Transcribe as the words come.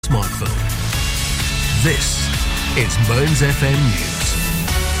This is Mearns FM News.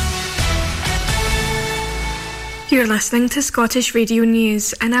 You're listening to Scottish Radio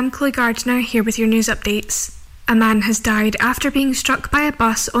News, and I'm Chloe Gardner here with your news updates. A man has died after being struck by a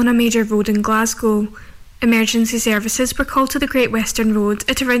bus on a major road in Glasgow. Emergency services were called to the Great Western Road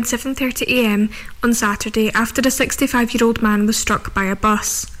at around 7:30am on Saturday after a 65-year-old man was struck by a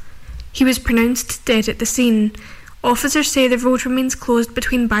bus. He was pronounced dead at the scene. Officers say the road remains closed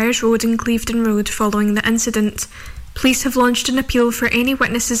between Byres Road and Clevedon Road following the incident. Police have launched an appeal for any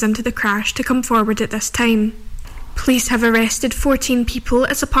witnesses into the crash to come forward at this time. Police have arrested 14 people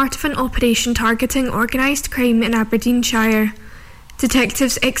as a part of an operation targeting organised crime in Aberdeenshire.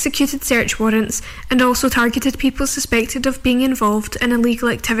 Detectives executed search warrants and also targeted people suspected of being involved in illegal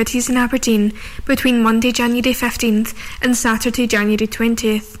activities in Aberdeen between Monday, January 15th and Saturday, January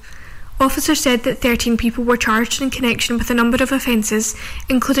 20th. Officers said that 13 people were charged in connection with a number of offences,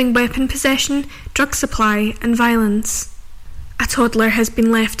 including weapon possession, drug supply and violence. A toddler has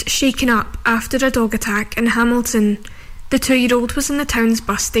been left shaken up after a dog attack in Hamilton. The 2-year-old was in the town's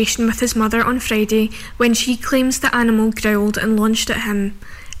bus station with his mother on Friday when she claims the animal growled and lunged at him.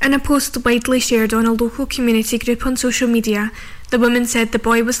 In a post widely shared on a local community group on social media, the woman said the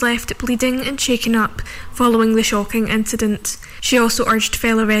boy was left bleeding and shaken up following the shocking incident. She also urged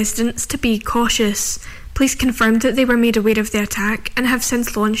fellow residents to be cautious. Police confirmed that they were made aware of the attack and have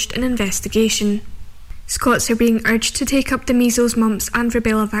since launched an investigation. Scots are being urged to take up the measles, mumps and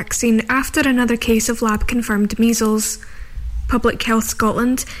rubella vaccine after another case of lab-confirmed measles. Public Health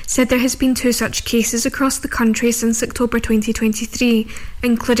Scotland said there has been 2 such cases across the country since October 2023,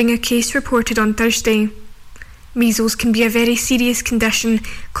 including a case reported on Thursday. Measles can be a very serious condition,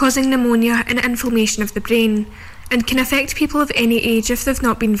 causing pneumonia and inflammation of the brain, and can affect people of any age if they've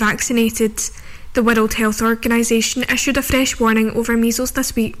not been vaccinated. The World Health Organisation issued a fresh warning over measles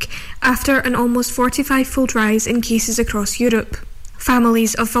this week after an almost 45-fold rise in cases across Europe.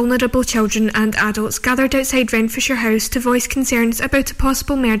 Families of vulnerable children and adults gathered outside Renfrewshire House to voice concerns about a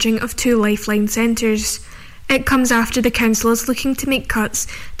possible merging of 2 Lifeline centres. It comes after the council is looking to make cuts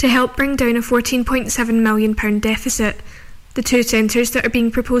to help bring down a £14.7 million deficit. The 2 centres that are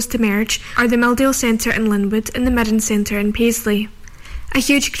being proposed to merge are the Milldale Centre in Linwood and the Mirren Centre in Paisley. A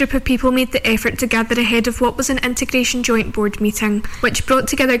huge group of people made the effort to gather ahead of what was an integration joint board meeting, which brought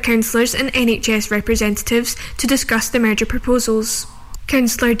together councillors and NHS representatives to discuss the merger proposals.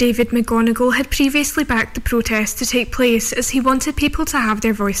 Councillor David McGonigal had previously backed the protest to take place as he wanted people to have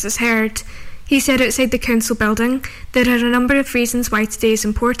their voices heard. He said outside the council building, "There are a number of reasons why today is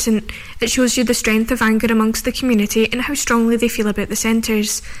important. It shows you the strength of anger amongst the community and how strongly they feel about the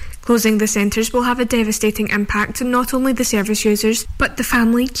centres. Closing the centres will have a devastating impact on not only the service users, but the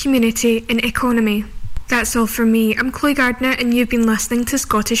family, community and economy." That's all from me. I'm Chloe Gardner and you've been listening to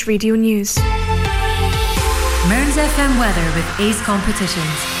Scottish Radio News. Mearns FM weather with Ace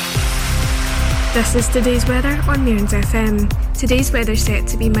Competitions. This is today's weather on Mearns FM. Today's weather set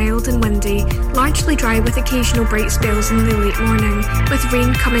to be mild and windy, largely dry with occasional bright spells in the late morning, with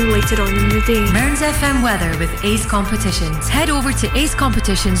rain coming later on in the day. Mearns FM weather with Ace Competitions. Head over to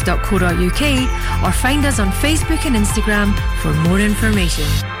acecompetitions.co.uk or find us on Facebook and Instagram for more information.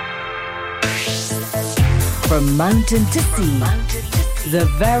 From mountain to sea, the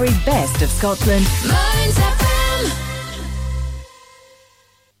very best of Scotland. Mearns FM.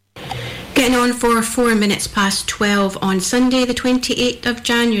 Getting on for 4 minutes past 12 on Sunday the 28th of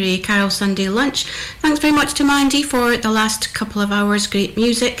January, Carol Sunday lunch. Thanks very much to Mandy for the last couple of hours, great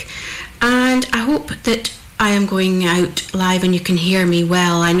music, and I hope that I am going out live and you can hear me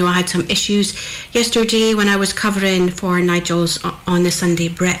well. I know I had some issues yesterday when I was covering for Nigel's on the Sunday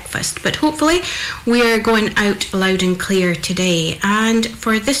breakfast, but hopefully we're going out loud and clear today. And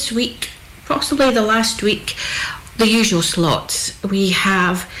for this week, possibly the last week, the usual slots. We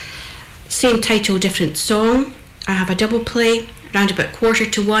have same title, different song. I have a double play around about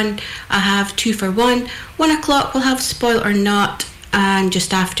 1:45. I have 2 for 1. 1 o'clock we'll have Spoilt or Not, and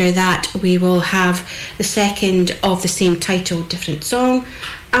just after that we will have the second of the same title, different song,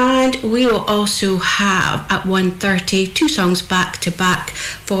 and we will also have at 1:30 2 songs back to back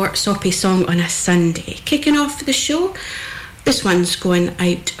for Soppy Song on a Sunday. Kicking off the show, this one's going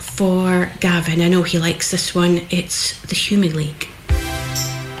out for Gavin. I know he likes this one. It's the Human League.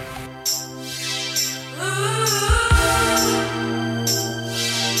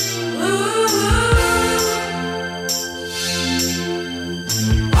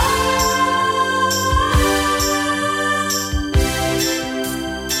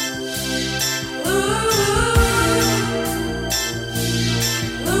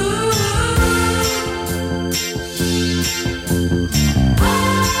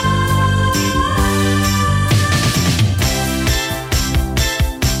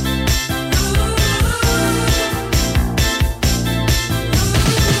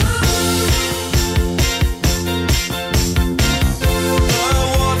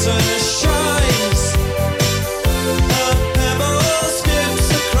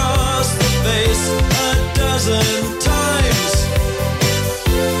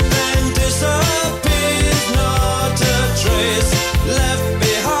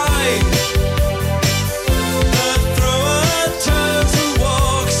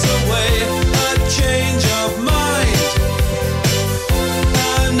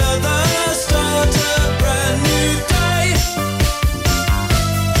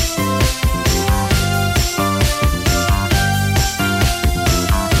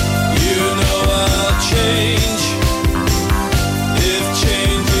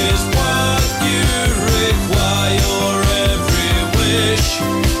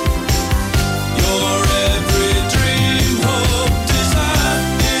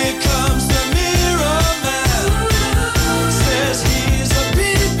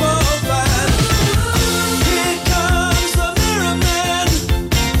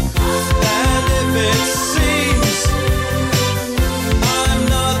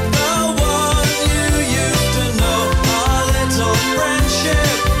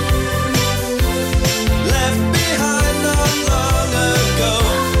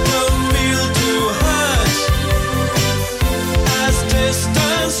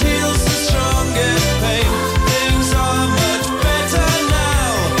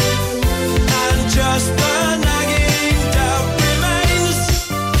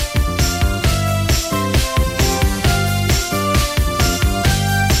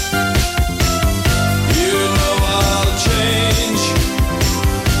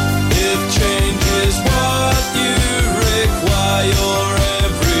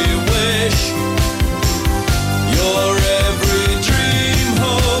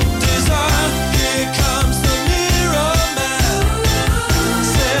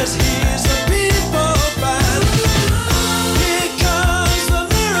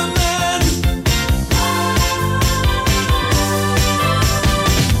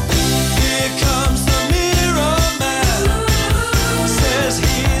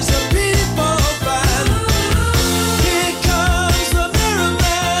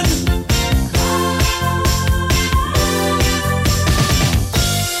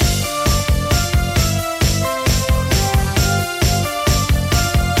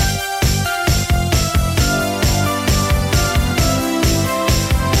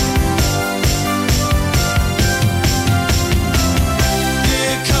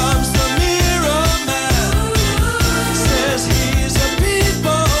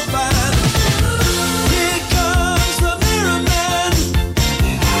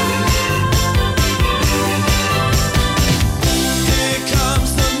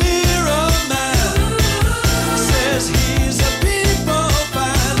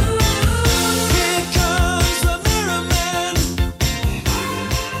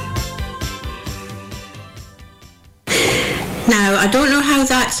 I don't know how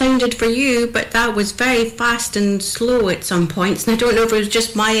that sounded for you, but that was very fast and slow at some points. And I don't know if it was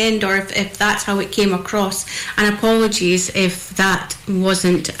just my end or if that's how it came across. And apologies if that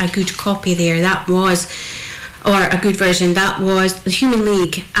wasn't a good copy there. That was, or a good version, that was The Human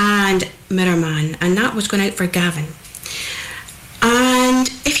League and Mirror Man. And that was going out for Gavin. And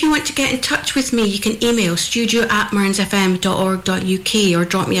if you want to get in touch with me, you can email studio@mearnsfm.org.uk or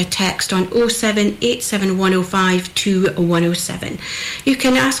drop me a text on 07871052107. You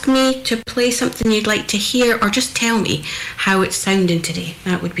can ask me to play something you'd like to hear or just tell me how it's sounding today.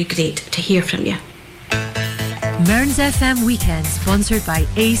 That would be great to hear from you. Mearns FM Weekend, sponsored by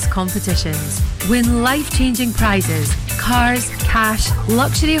Ace Competitions. Win life-changing prizes, cars, cash,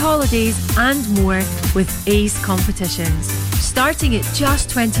 luxury holidays and more with Ace Competitions. Starting at just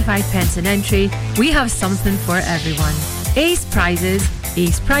 25 pence an entry, we have something for everyone. Ace prizes,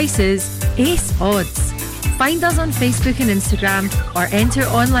 ace prices, ace odds. Find us on Facebook and Instagram or enter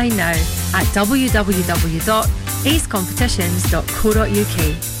online now at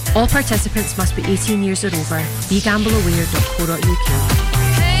www.acecompetitions.co.uk. All participants must be 18 years or over. BeGambleAware.co.uk.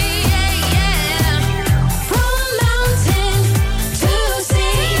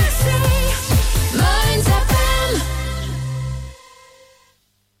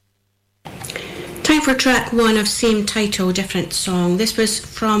 Time for track one of same title, different song. This was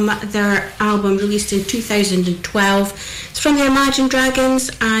from their album released in 2012. It's from the Imagine Dragons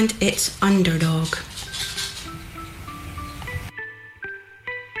and it's Underdog.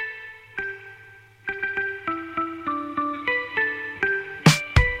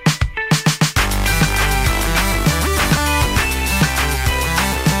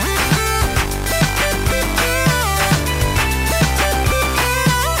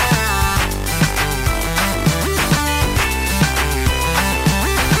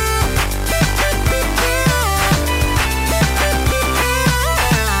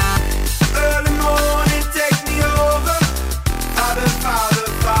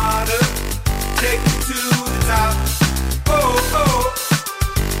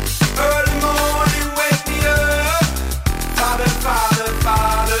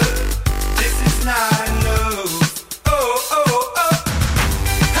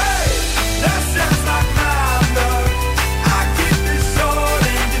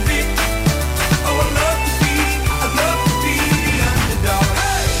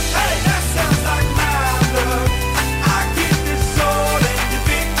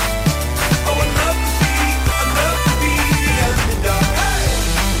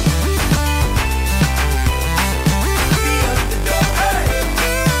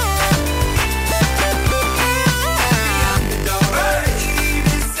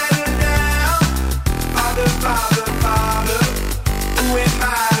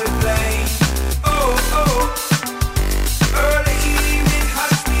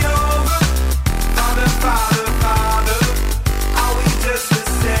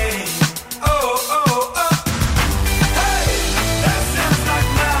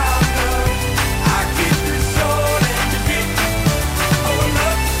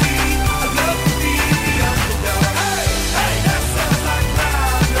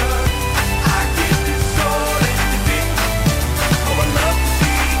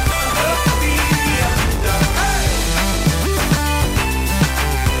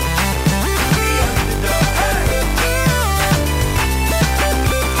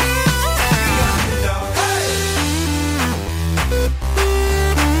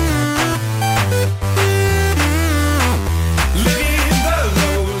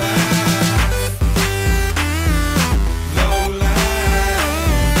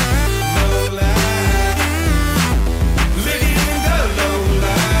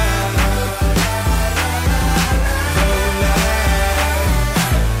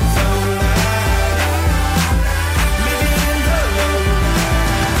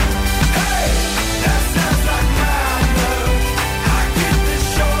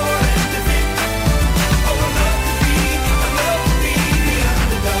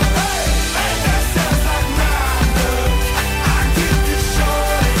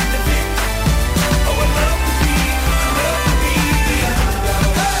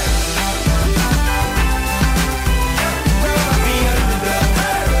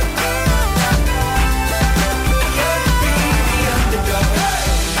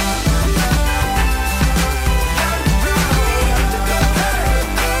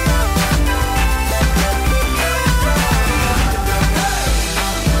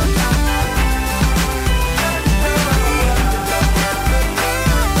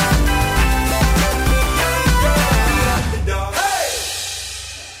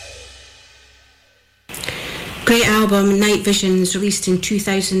 Great album, Night Visions, released in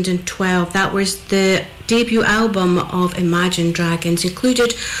 2012. That was the debut album of Imagine Dragons.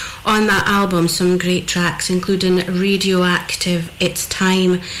 Included on that album some great tracks, including Radioactive, It's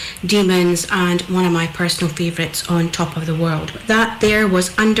Time, Demons, and one of my personal favourites, On Top of the World. That there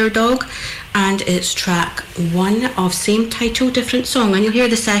was Underdog, and it's track 1 of same title, different song, and you'll hear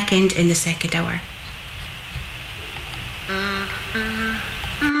the second in the second hour.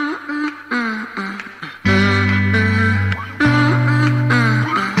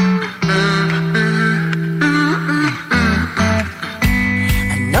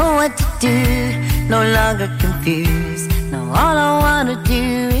 No longer confused. Now all I wanna do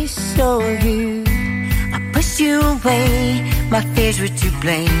is show you. I push you away, my fears were to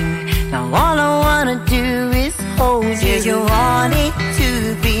blame. Now all I wanna do is hold you. You want it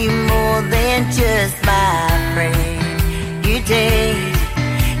to be more than just my friend. You did.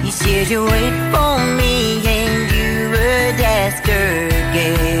 You said you wait for me and you would ask her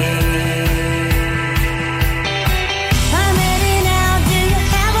again.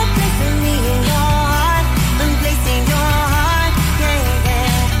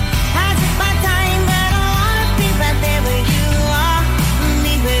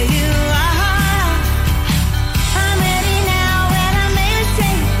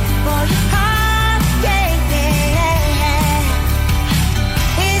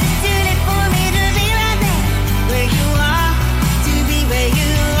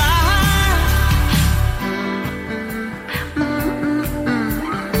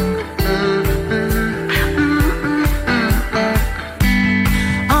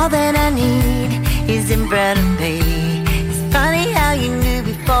 In bread and pay. It's funny how you knew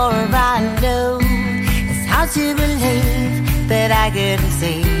before I know. It's hard to believe that I couldn't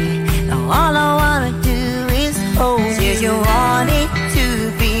see. Now all I wanna do is hold you. You want it to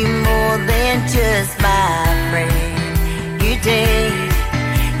be more than just my friend. You did.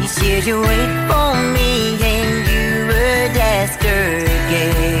 You said you wait for me and you would ask her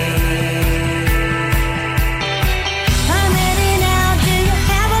again.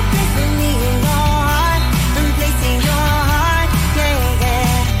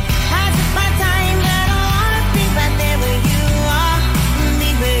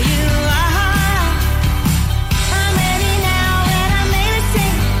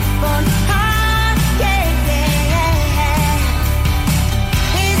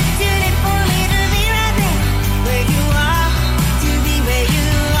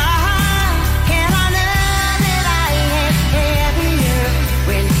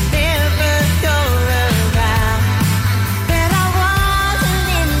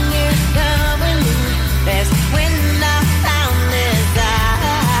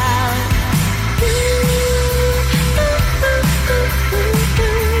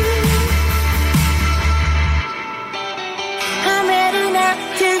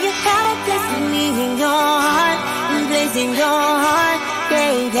 In your heart,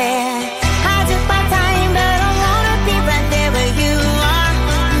 yeah, yeah. I took my time, but I wanna be right there where you are,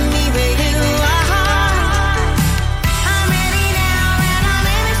 be where you are. I'm ready now, and I'm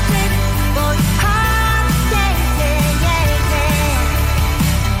in a straight for your heart, yeah, yeah, yeah, yeah.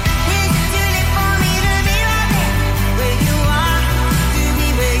 It's too late for me to be right there where you are, to be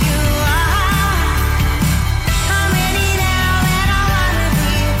where you are. I'm ready now, and I wanna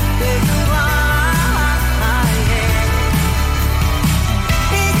be where you are.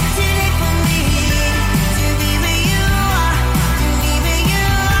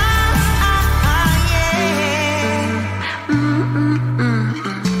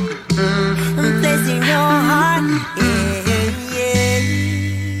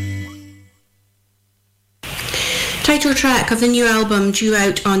 Title track of the new album due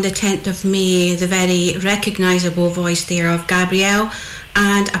out on the 10th of May, the very recognisable voice there of Gabrielle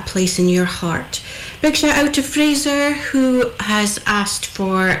and A Place in Your Heart. Big shout out to Fraser, who has asked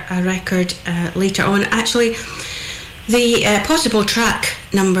for a record later on. Actually, the possible track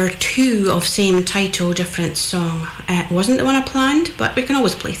number 2 of same title, different song wasn't the one I planned, but we can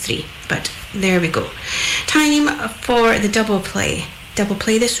always play 3. But there we go. Time for the double play. Double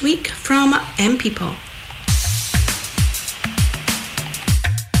play this week from M People.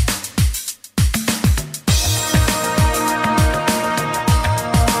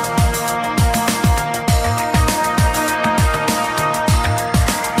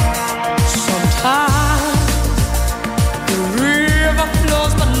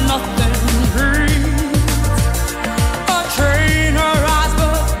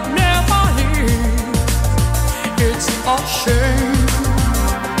 Shame.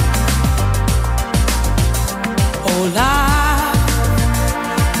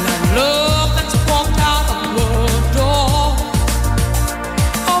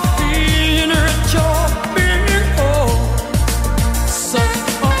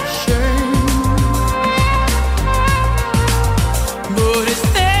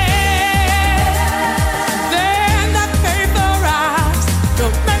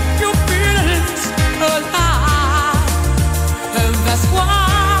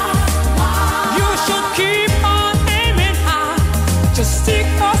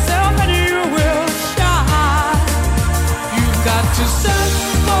 yourself and you will shine. You've got to search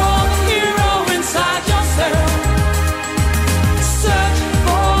for the hero inside yourself. Search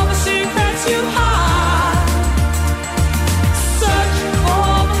for the secrets you hide. Search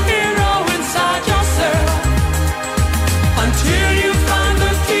for the hero inside yourself until you find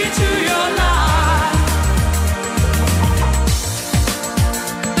the key to your life.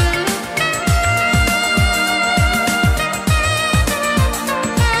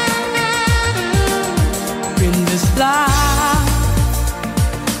 In this life,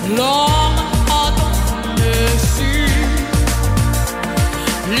 long hard to see.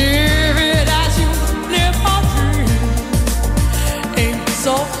 Live it as you live a dream. Ain't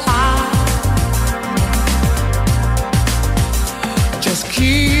so high. Just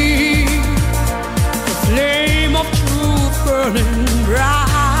keep the flame of truth burning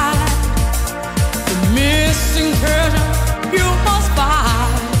bright. The missing treasure you must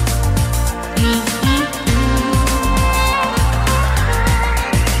find.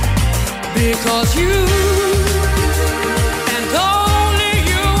 Because you and only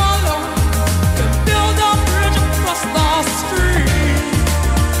you alone can build a bridge across the stream.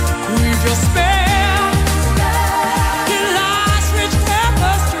 Weave your spell in life's rich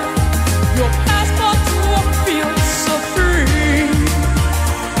tapestry, your passport to a field so free.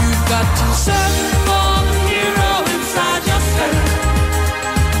 You've got to search for the hero inside yourself.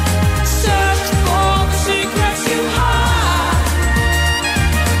 Search for the secrets you hide.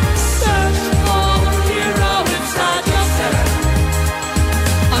 Search for the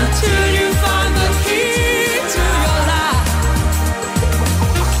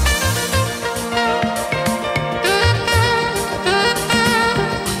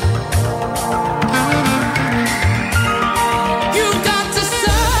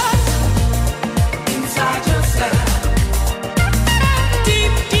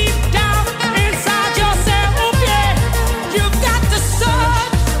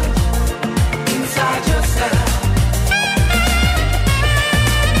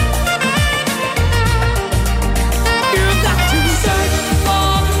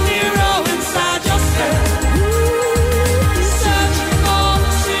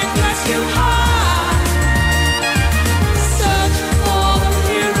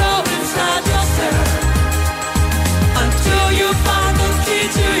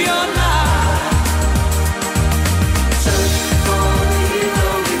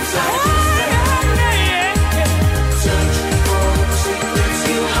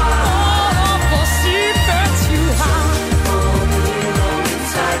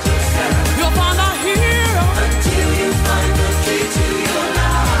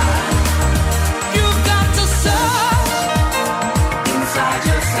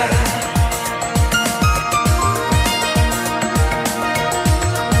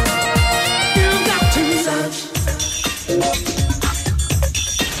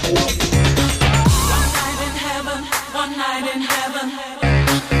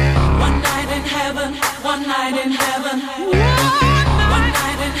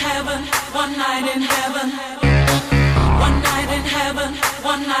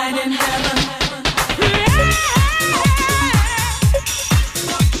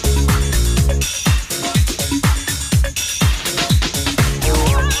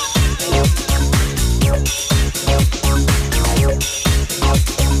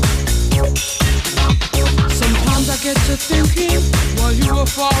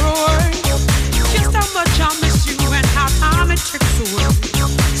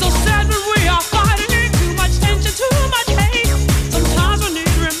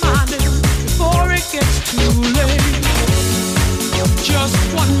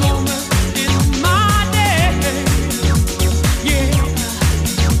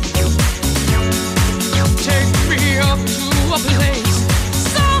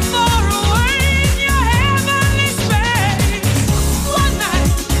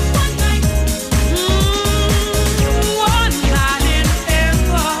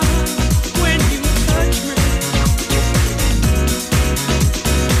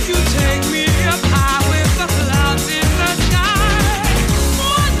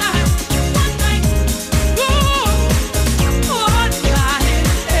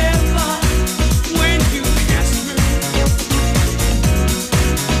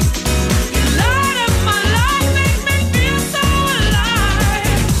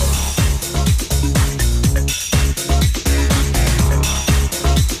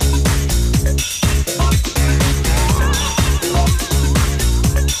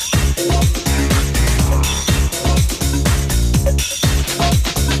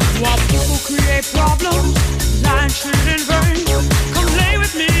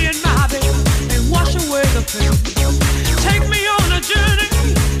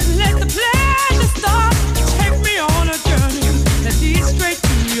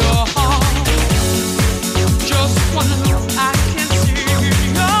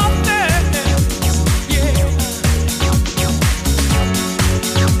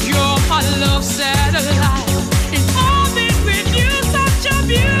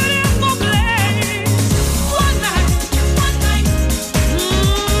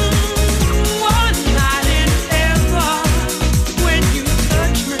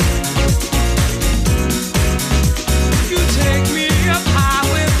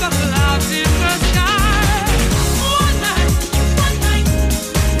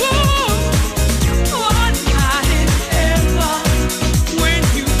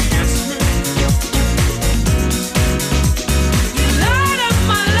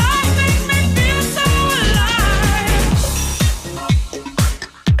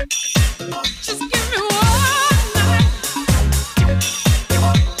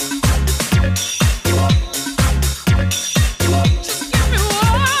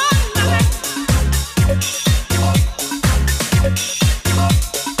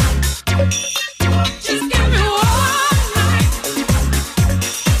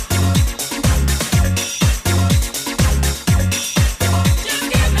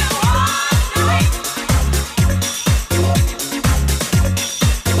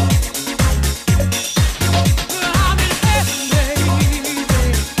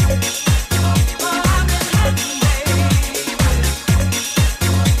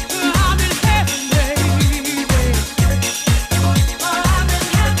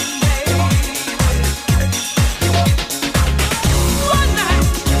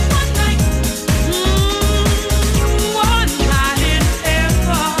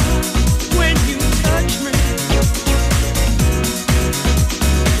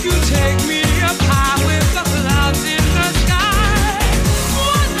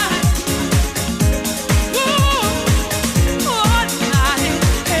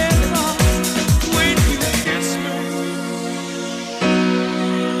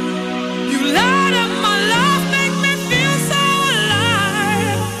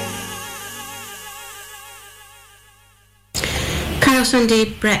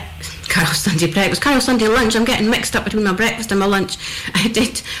Carol Sunday lunch. I'm getting mixed up between my breakfast and my lunch. I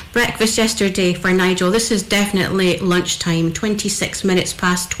did breakfast yesterday for Nigel. This is definitely lunchtime, 26 minutes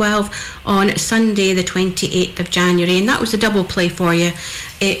past 12 on Sunday the 28th of January, and that was a double play for you.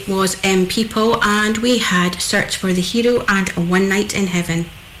 It was People, and we had Search for the Hero and One Night in Heaven.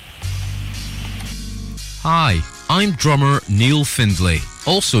 Hi, I'm drummer Neil Findlay,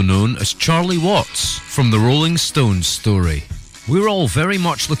 also known as Charlie Watts from the Rolling Stones story. We're all very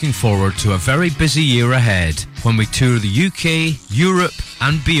much looking forward to a very busy year ahead when we tour the UK, Europe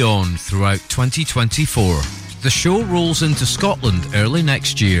and beyond throughout 2024. The show rolls into Scotland early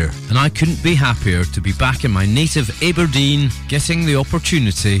next year, and I couldn't be happier to be back in my native Aberdeen, getting the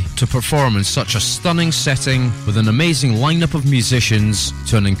opportunity to perform in such a stunning setting with an amazing lineup of musicians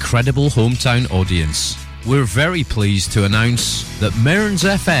to an incredible hometown audience. We're very pleased to announce that Mearns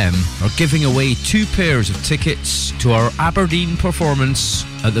FM are giving away 2 pairs of tickets to our Aberdeen performance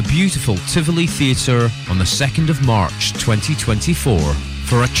at the beautiful Tivoli Theatre on the 2nd of March 2024.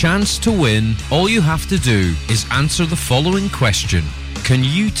 For a chance to win, all you have to do is answer the following question. Can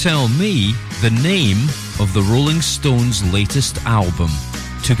you tell me the name of the Rolling Stones' latest album?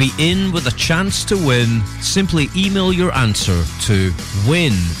 To be in with a chance to win, simply email your answer to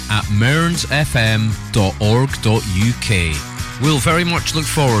win@mearnsfm.org.uk. We'll very much look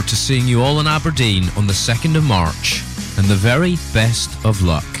forward to seeing you all in Aberdeen on the 2nd of March, and the very best of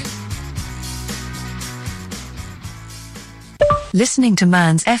luck. Listening to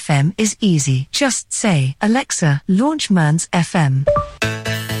Man's FM is easy. Just say, Alexa, launch Man's FM.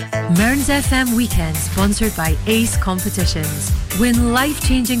 Mearns FM Weekend, sponsored by Ace Competitions. Win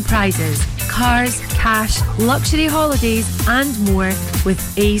life-changing prizes, cars, cash, luxury holidays and more with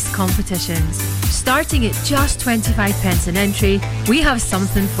Ace Competitions. Starting at just 25 pence an entry, we have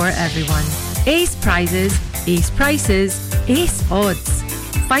something for everyone. Ace prizes, Ace prices, Ace odds.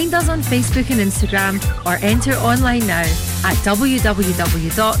 Find us on Facebook and Instagram or enter online now at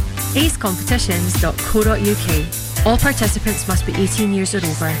www.acecompetitions.co.uk. All participants must be 18 years or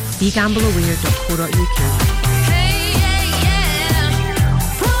over. BeGambleAware.co.uk.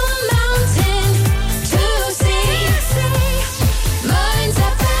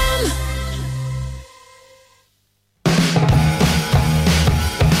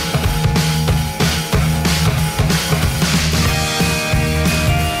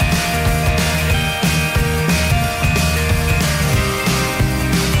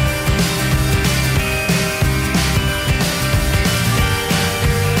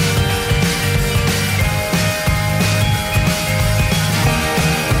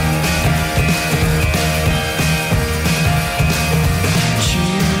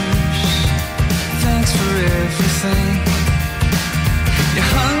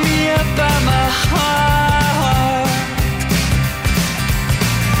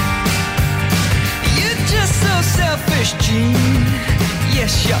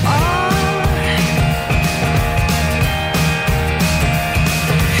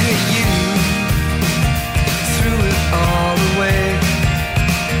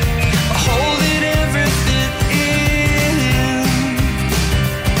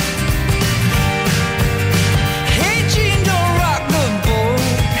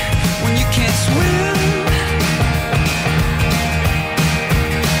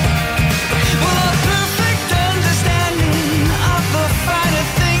 Well, a perfect understanding of the finer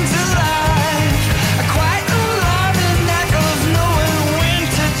things in life.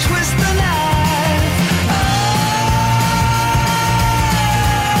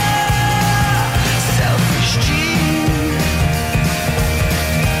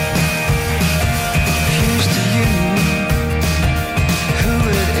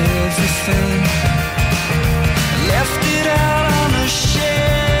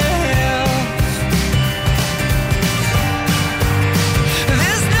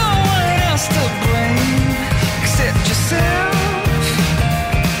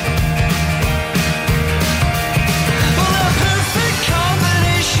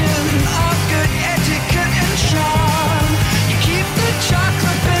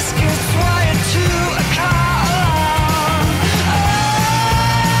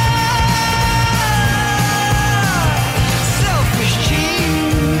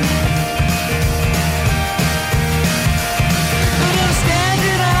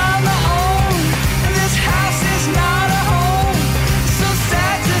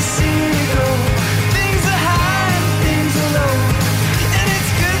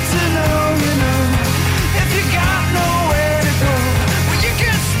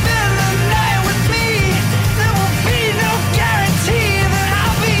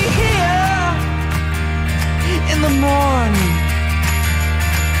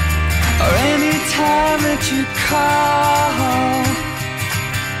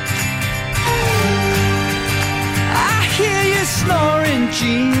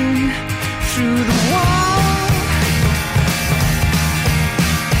 Jean through the wall.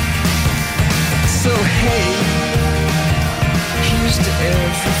 So hey, here's to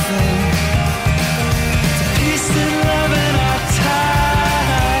everything, to peace and love in our time.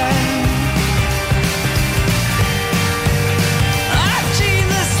 Jean,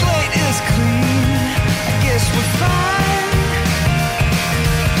 the slate is clean, I guess we're fine.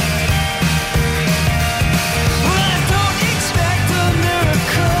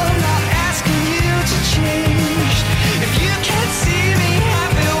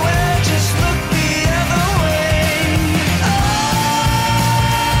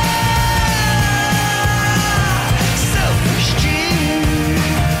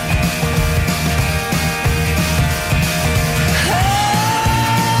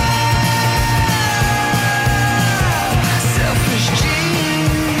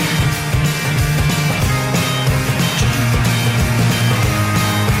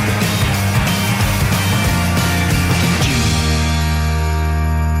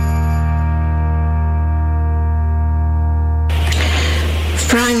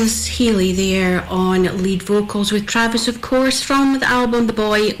 Healy there on lead vocals with Travis, of course, from the album The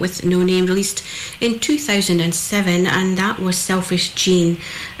Boy with No Name, released in 2007, and that was Selfish Jean.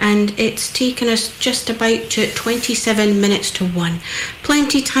 And it's taken us just about to 27 minutes to 1.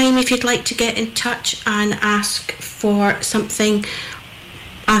 Plenty time if you'd like to get in touch and ask for something.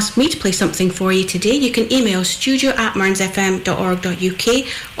 Ask me to play something for you today. You can email studio@mearnsfm.org.uk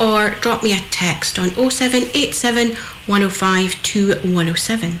or drop me a text on 0787 105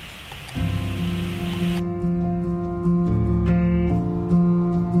 2107.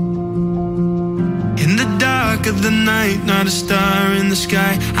 In the dark of the night, not a star in the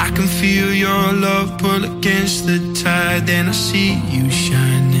sky, I can feel your love pull against the tide. Then I see you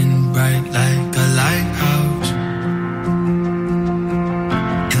shining bright like a lighthouse.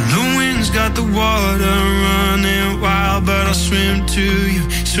 Got the water running wild, but I'll swim to you,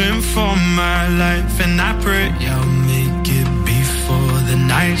 swim for my life. And I pray I'll make it before the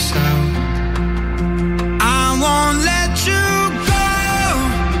night's out. I won't let you go,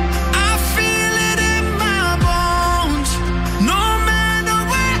 I feel it in my bones. No matter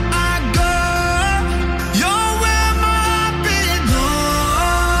where I go, you're where my heart belongs.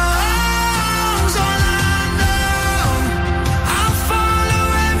 All I know, I'll follow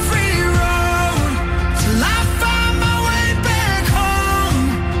every road till I find my way back home.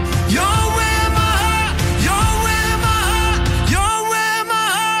 You're where my heart, you're where my heart, you're where my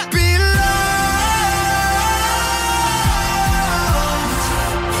heart belongs.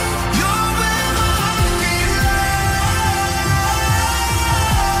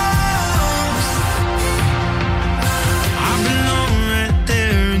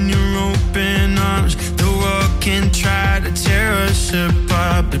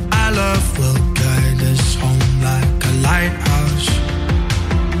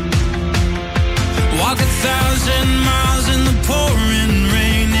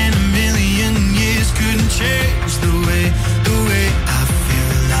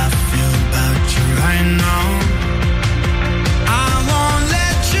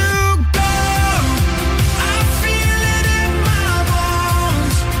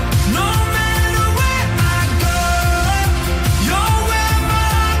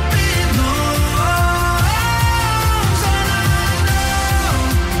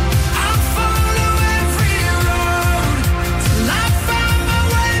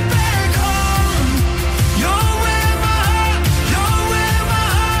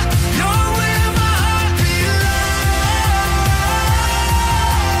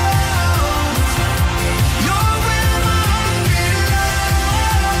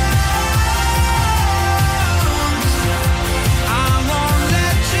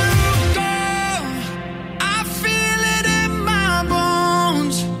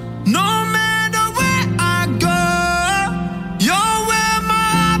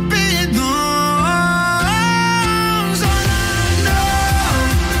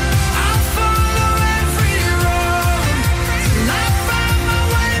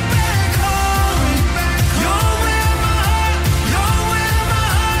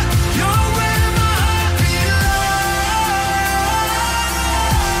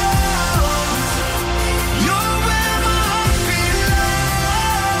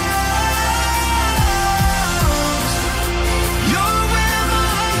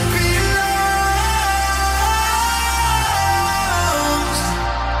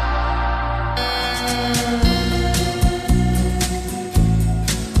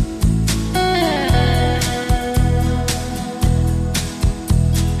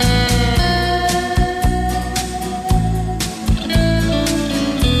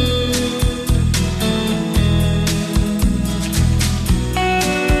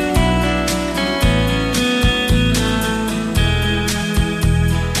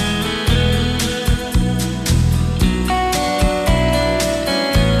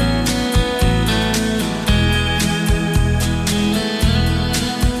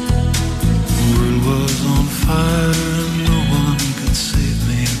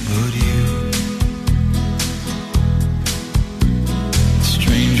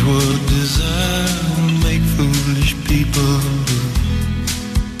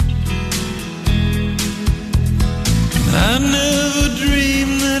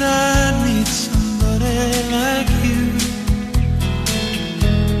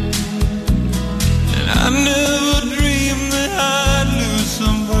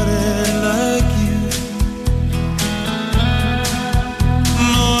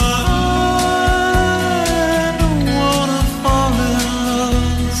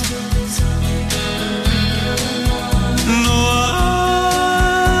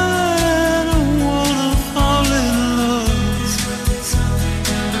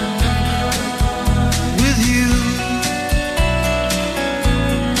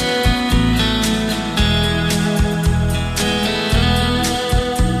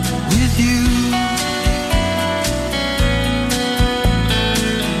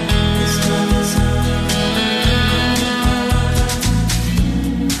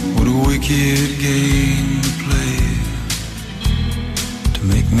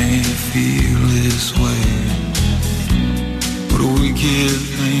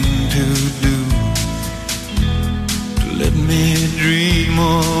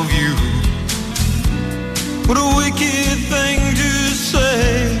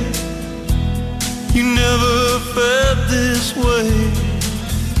 this way.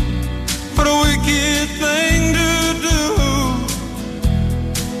 What a wicked thing to do,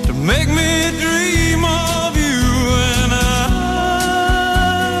 to make me dream of you. And I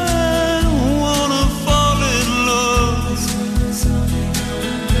don't wanna fall in love.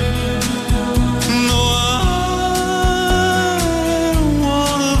 No, I don't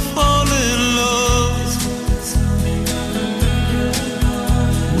wanna fall in love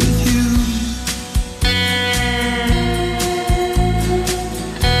with you.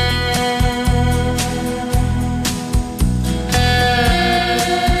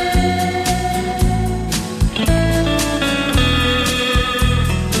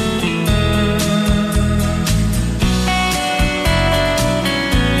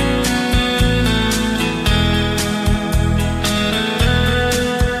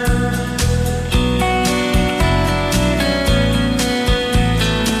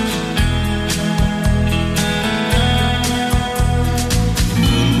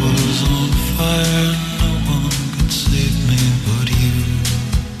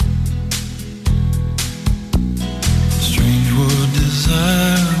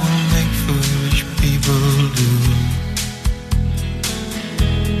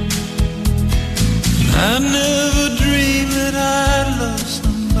 I never dreamed that I'd love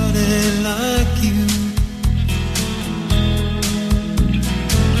somebody like you.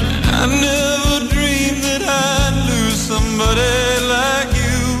 I never dreamed that I'd lose somebody like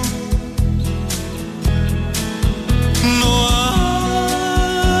you. No, I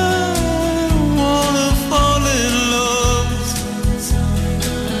don't wanna fall in love.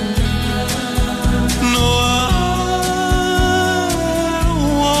 No, I don't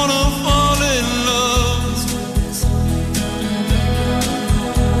wanna fall in love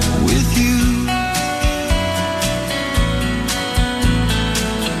with you.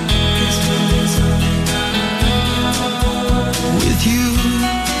 With you.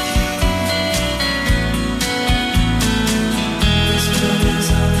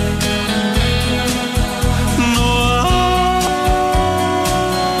 No,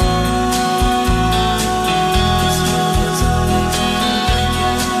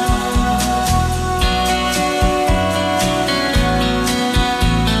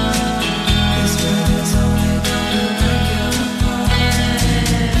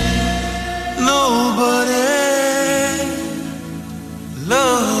 nobody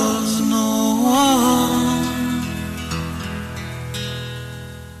loves no one.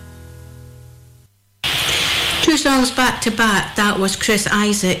 Two songs back to back. That was Chris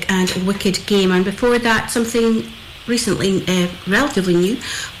Isaac and Wicked Game, and before that something recently relatively new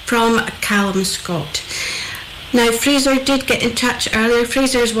from Callum Scott. Now, Fraser did get in touch earlier.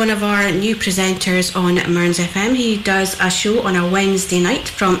 Fraser is one of our new presenters on Mearns FM. He does a show on a Wednesday night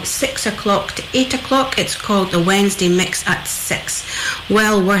from 6 o'clock to 8 o'clock. It's called the Wednesday Mix at 6.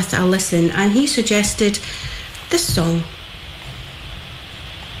 Well worth a listen. And he suggested this song.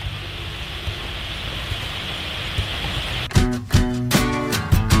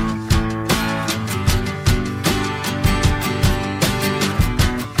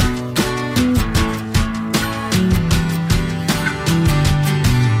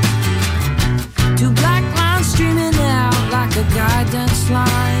 Two black lines streaming out like a guidance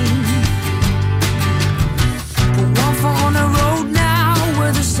line. Put one foot on the road now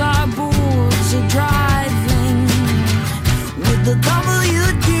where the sideboards are driving.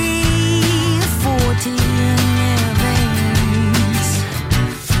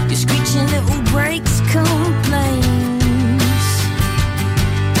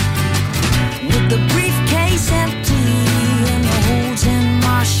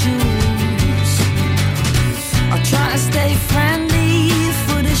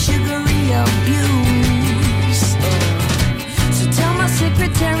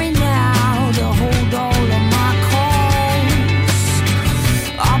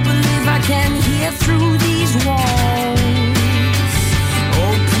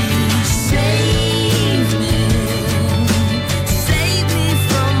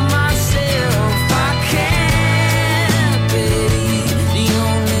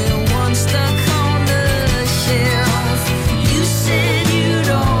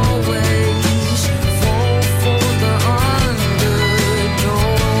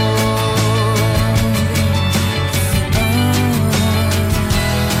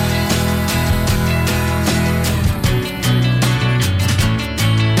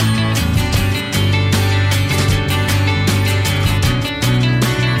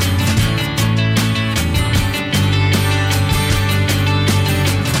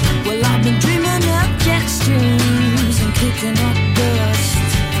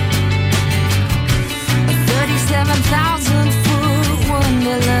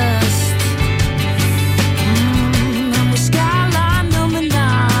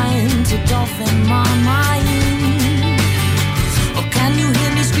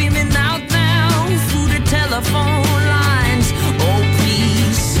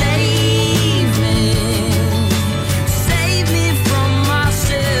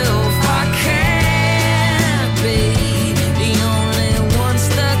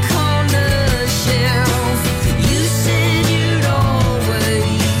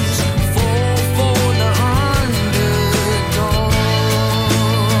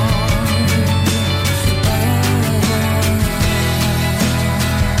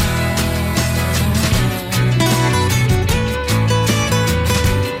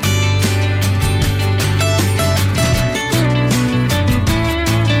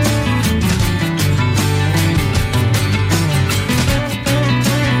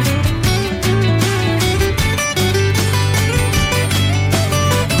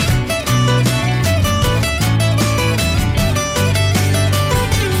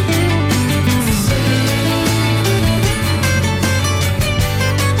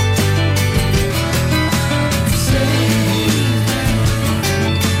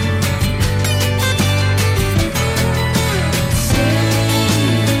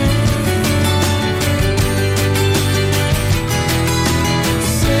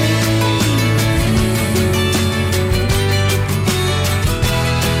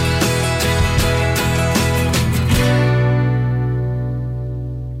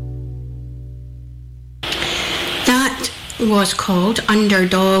 was called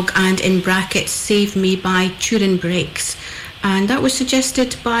Underdog and in brackets Save Me by Turin Breaks, and that was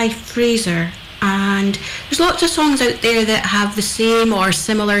suggested by Fraser. And there's lots of songs out there that have the same or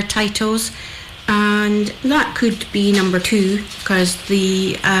similar titles, and that could be number 2 because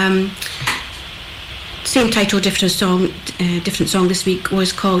the same title, different song this week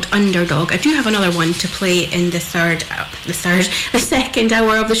was called Underdog. I do have another one to play in the second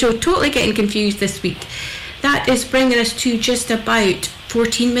hour of the show. Totally getting confused this week. That is bringing us to just about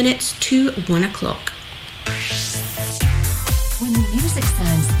 14 minutes to 1 o'clock. When the music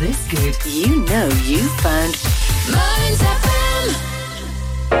sounds this good, you know you found Mearns FM.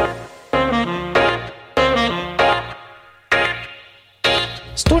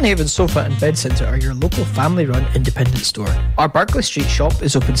 Stonehaven Sofa and Bed Centre are your local family-run independent store. Our Berkeley Street shop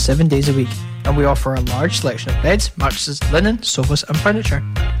is open 7 days a week, and we offer a large selection of beds, mattresses, linen, sofas and furniture.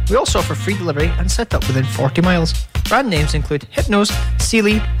 We also offer free delivery and set up within 40 miles. Brand names include Hypnose,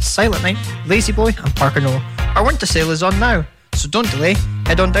 Sealy, Silent Night, Lazy Boy and Parker Knoll. Our winter sale is on now, so don't delay.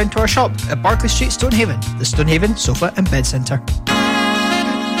 Head on down to our shop at Berkeley Street, Stonehaven, the Stonehaven Sofa and Bed Centre.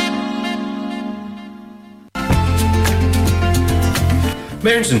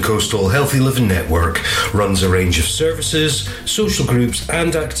 Mearns and Coastal Healthy Living Network runs a range of services, social groups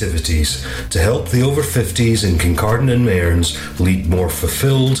and activities to help the over 50s in Kincardine and Mearns lead more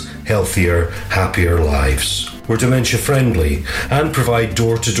fulfilled, healthier, happier lives. We're dementia friendly and provide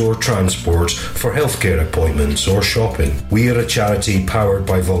door-to-door transport for healthcare appointments or shopping. We are a charity powered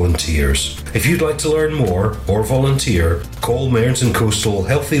by volunteers. If you'd like to learn more or volunteer, call Mearns and Coastal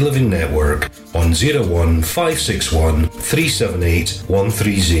Healthy Living Network on 01561 378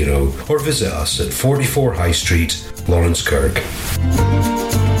 130 or visit us at 44 High Street, Lawrence Kirk.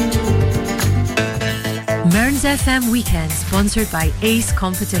 Mearns FM Weekend, sponsored by Ace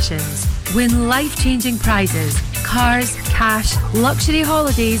Competitions. Win life-changing prizes, cars, cash, luxury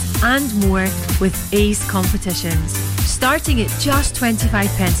holidays and more with Ace Competitions. Starting at just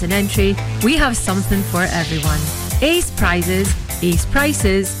 25p an entry, we have something for everyone. Ace prizes, Ace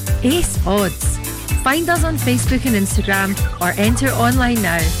prices, Ace odds. Find us on Facebook and Instagram or enter online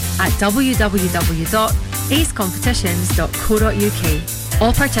now at www.acecompetitions.co.uk.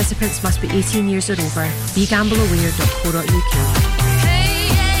 All participants must be 18 years or over. BeGambleAware.co.uk.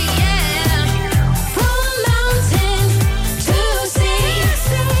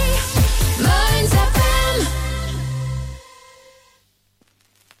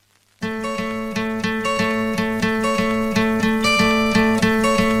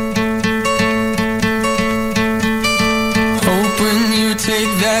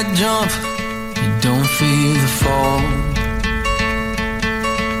 Take that jump, you don't feel the fall.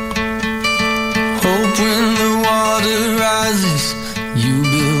 Hope when the water rises, you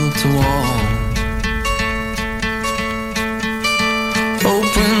build a wall. Hope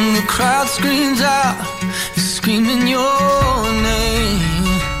when the crowd screams out, you're screaming your name.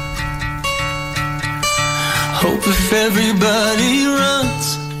 Hope if everybody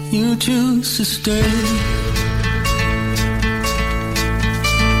runs, you choose to stay.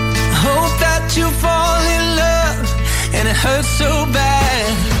 Hope that you fall in love and it hurts so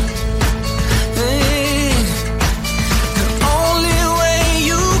bad. Hey, the only way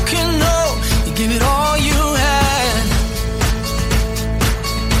you can know, you give it all you had.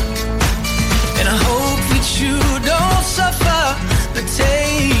 And I hope that you don't suffer, but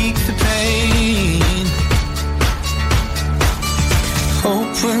take the pain.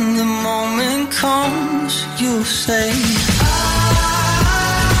 Hope when the moment comes, you'll say,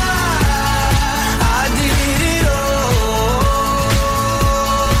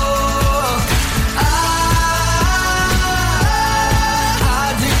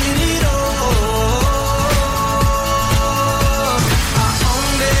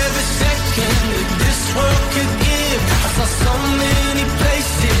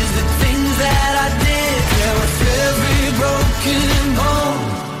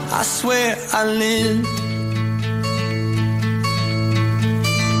 I swear I lived.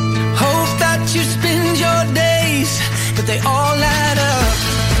 Hope that you spend your days, but they all add up.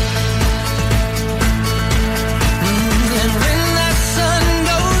 And when that sun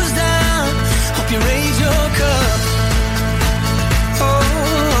goes down, hope you raise your cup. Oh,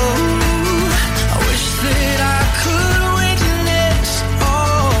 I wish that I could witness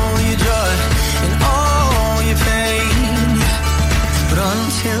all your joy and all your pain. But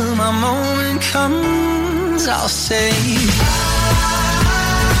until my moment comes, I'll say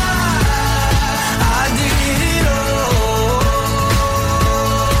I did it all.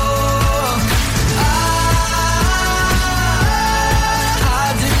 I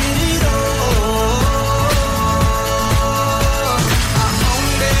did it all.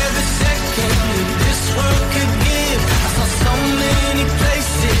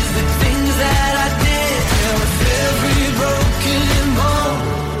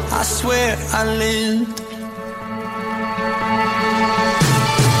 I lived.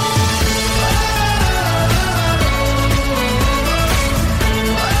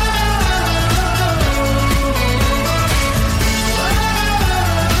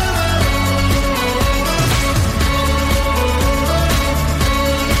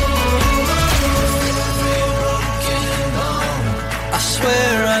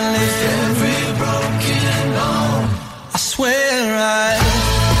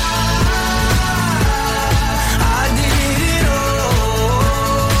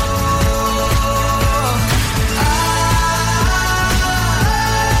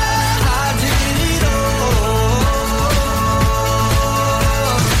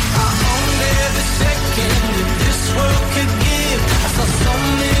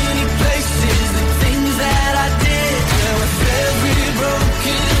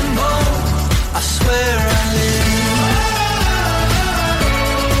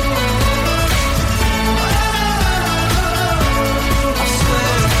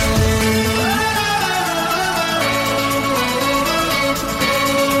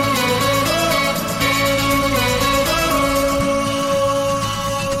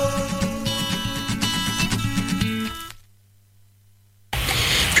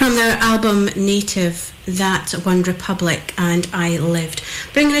 From their album Native, That One Republic and I Lived.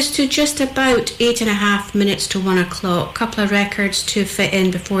 Bringing us to just about 8.5 minutes to 1 o'clock. Couple of records to fit in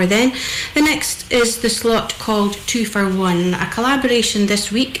before then. The next is the slot called 2 for 1, a collaboration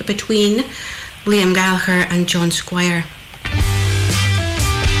this week between Liam Gallagher and John Squire.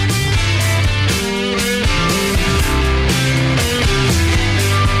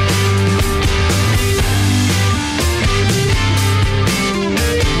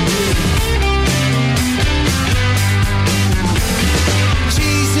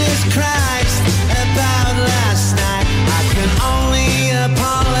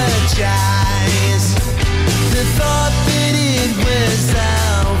 Thought that it was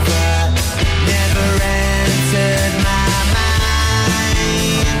over never entered my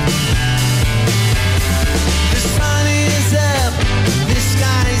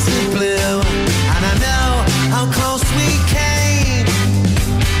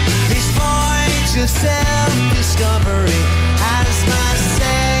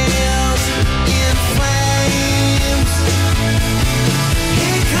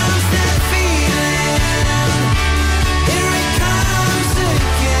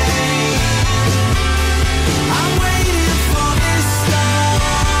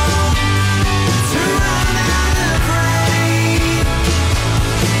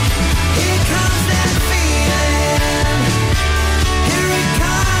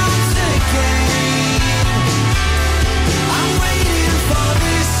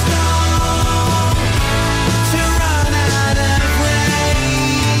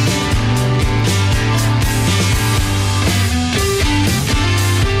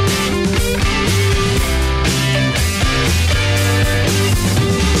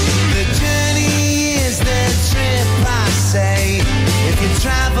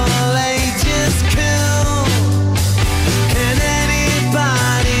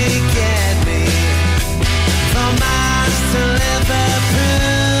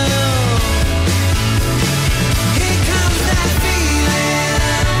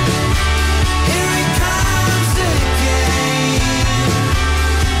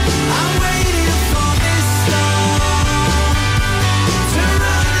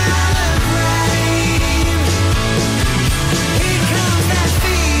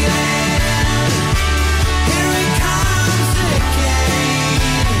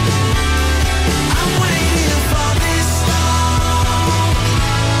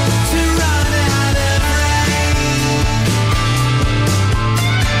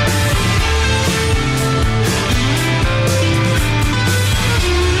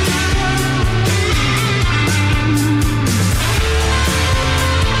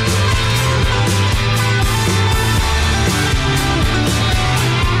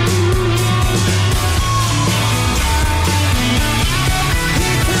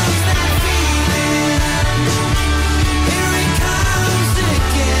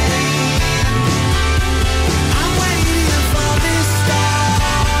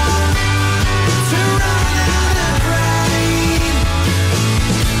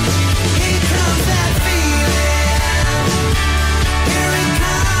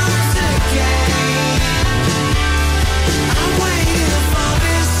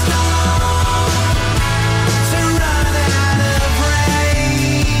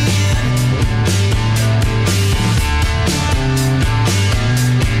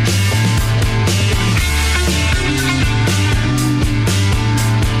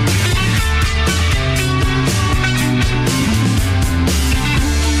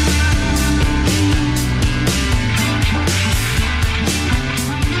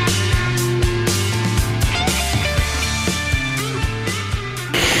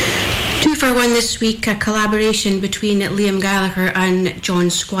this week a collaboration between Liam Gallagher and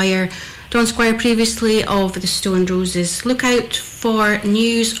John Squire. John Squire previously of the Stone Roses. Look out for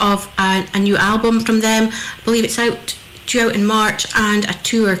news of a new album from them. I believe it's due out in March, and a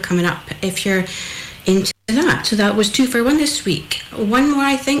tour coming up if you're into that. So that was 2 for 1 this week. One more,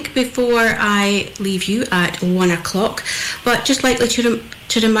 I think, before I leave you at 1 o'clock. But just likely to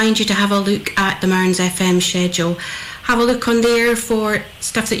remind you to have a look at the Mearns FM schedule. Have a look on there for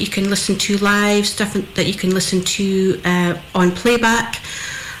stuff that you can listen to live, stuff that you can listen to on playback,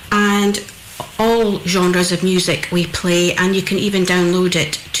 and all genres of music we play, and you can even download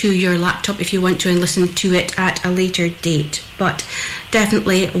it to your laptop if you want to and listen to it at a later date. But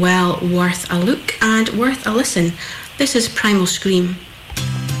definitely well worth a look and worth a listen. This is Primal Scream.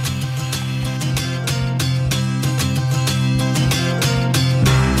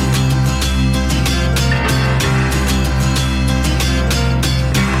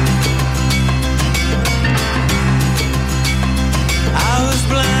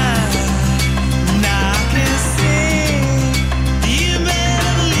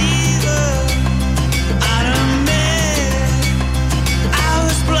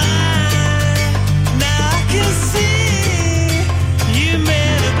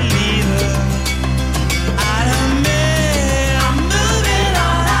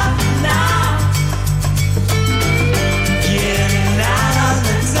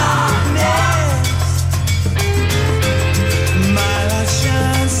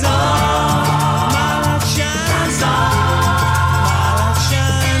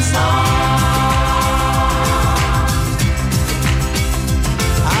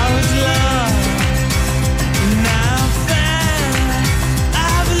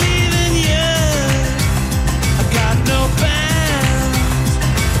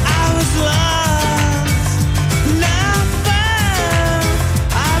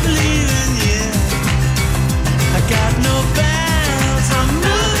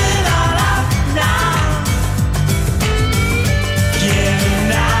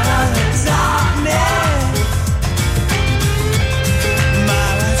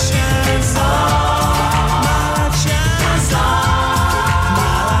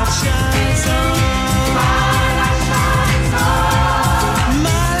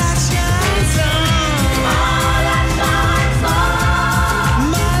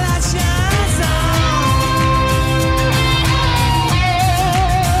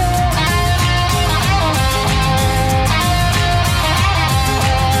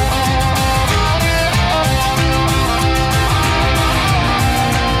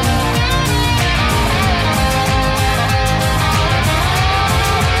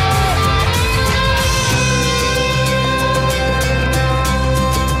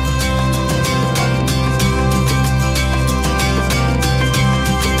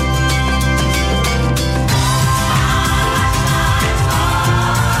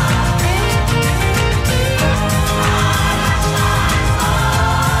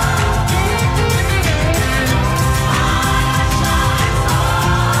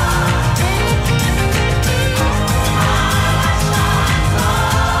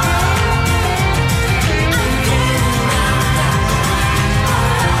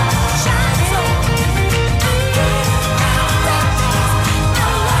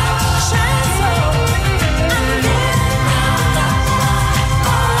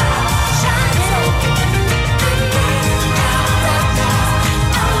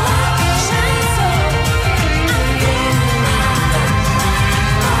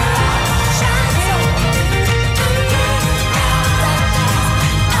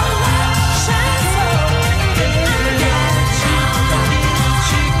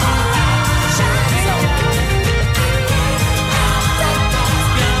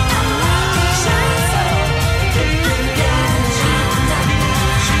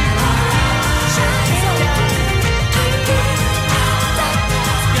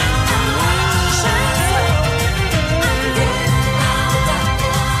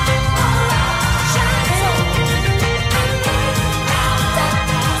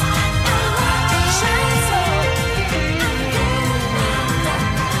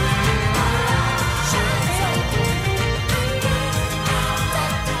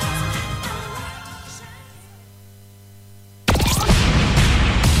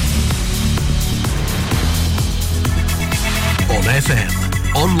 FM,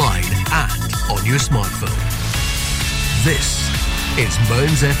 online and on your smartphone. This is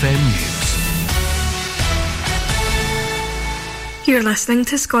Mearns FM News. You're listening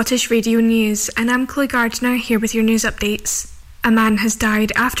to Scottish Radio News, and I'm Chloe Gardner here with your news updates. A man has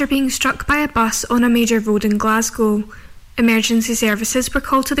died after being struck by a bus on a major road in Glasgow. Emergency services were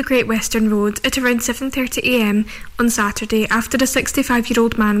called to the Great Western Road at around 7:30am on Saturday after a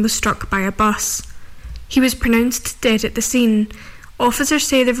 65-year-old man was struck by a bus. He was pronounced dead at the scene. Officers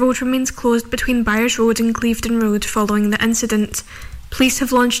say the road remains closed between Byers Road and Clevedon Road following the incident. Police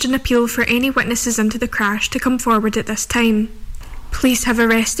have launched an appeal for any witnesses into the crash to come forward at this time. Police have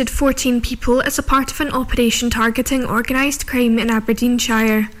arrested 14 people as a part of an operation targeting organised crime in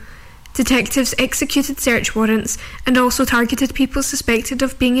Aberdeenshire. Detectives executed search warrants and also targeted people suspected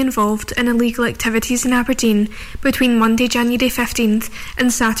of being involved in illegal activities in Aberdeen between Monday, January 15th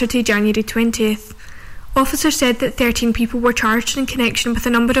and Saturday, January 20th. Officers said that 13 people were charged in connection with a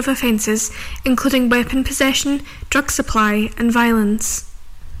number of offences, including weapon possession, drug supply and violence.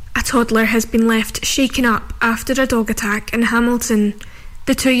 A toddler has been left shaken up after a dog attack in Hamilton.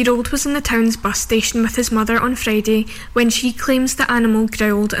 The 2-year-old was in the town's bus station with his mother on Friday when she claims the animal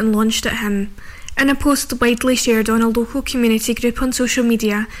growled and lunged at him. In a post widely shared on a local community group on social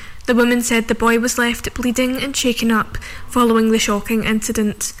media, the woman said the boy was left bleeding and shaken up following the shocking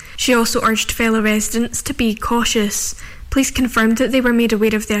incident. She also urged fellow residents to be cautious. Police confirmed that they were made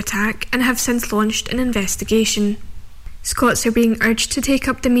aware of the attack and have since launched an investigation. Scots are being urged to take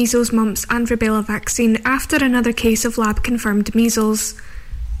up the measles, mumps and rubella vaccine after another case of lab-confirmed measles.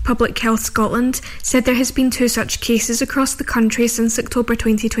 Public Health Scotland said there has been 2 such cases across the country since October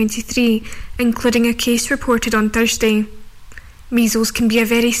 2023, including a case reported on Thursday. Measles can be a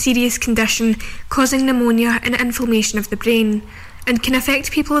very serious condition, causing pneumonia and inflammation of the brain, and can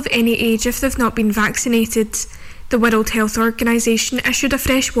affect people of any age if they've not been vaccinated. The World Health Organisation issued a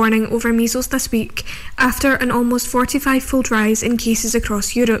fresh warning over measles this week after an almost 45-fold rise in cases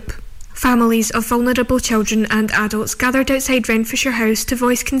across Europe. Families of vulnerable children and adults gathered outside Renfrewshire House to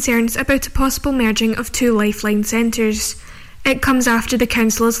voice concerns about a possible merging of 2 Lifeline centres. It comes after the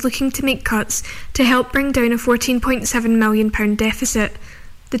council is looking to make cuts to help bring down a £14.7 million deficit.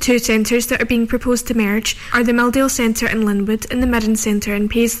 The 2 centres that are being proposed to merge are the Milldale Centre in Linwood and the Mirren Centre in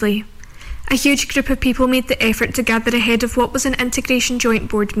Paisley. A huge group of people made the effort to gather ahead of what was an integration joint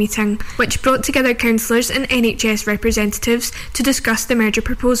board meeting, which brought together councillors and NHS representatives to discuss the merger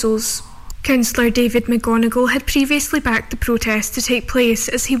proposals. Councillor David McGonigal had previously backed the protest to take place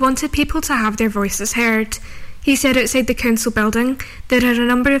as he wanted people to have their voices heard. He said outside the council building, "There are a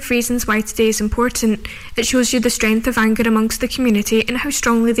number of reasons why today is important. It shows you the strength of anger amongst the community and how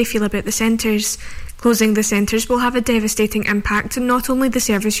strongly they feel about the centres. Closing the centres will have a devastating impact on not only the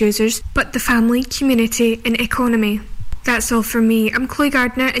service users, but the family, community and economy." That's all from me. I'm Chloe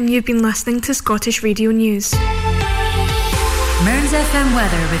Gardner and you've been listening to Scottish Radio News. Mearns FM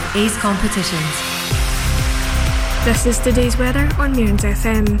weather with Ace Competitions. This is today's weather on Mearns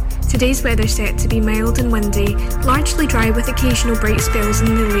FM. Today's weather set to be mild and windy, largely dry with occasional bright spells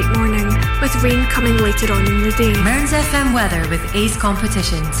in the late morning, with rain coming later on in the day. Mearns FM weather with Ace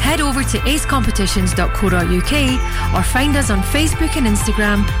Competitions. Head over to acecompetitions.co.uk or find us on Facebook and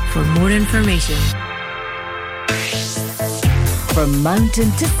Instagram for more information. From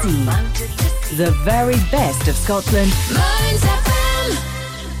mountain to sea, the very best of Scotland. Mearns FM.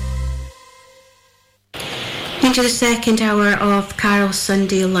 Into the second hour of Carol's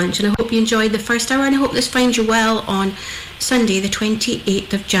Sunday Lunch, and I hope you enjoyed the first hour, and I hope this finds you well on Sunday the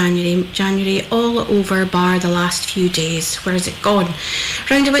 28th of January. January all over bar the last few days. Where has it gone?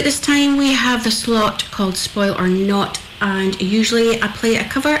 Round about this time we have the slot called Spoilt or Not, and usually I play a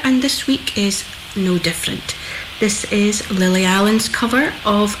cover, and this week is no different. This is Lily Allen's cover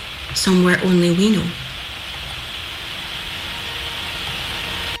of Somewhere Only We Know.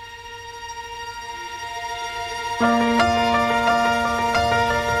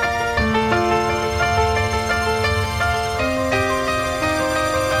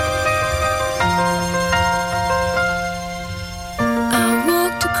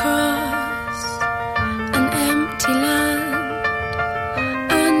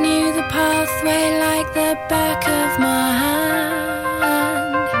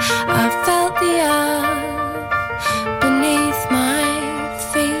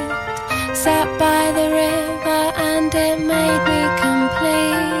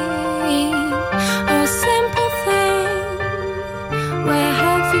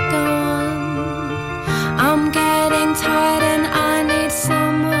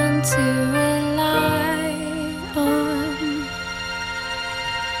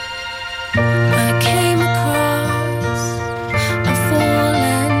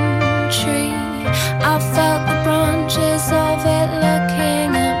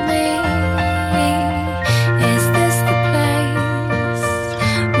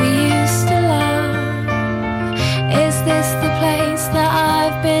 Is this the place that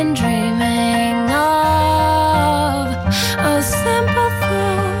I've been dreaming of?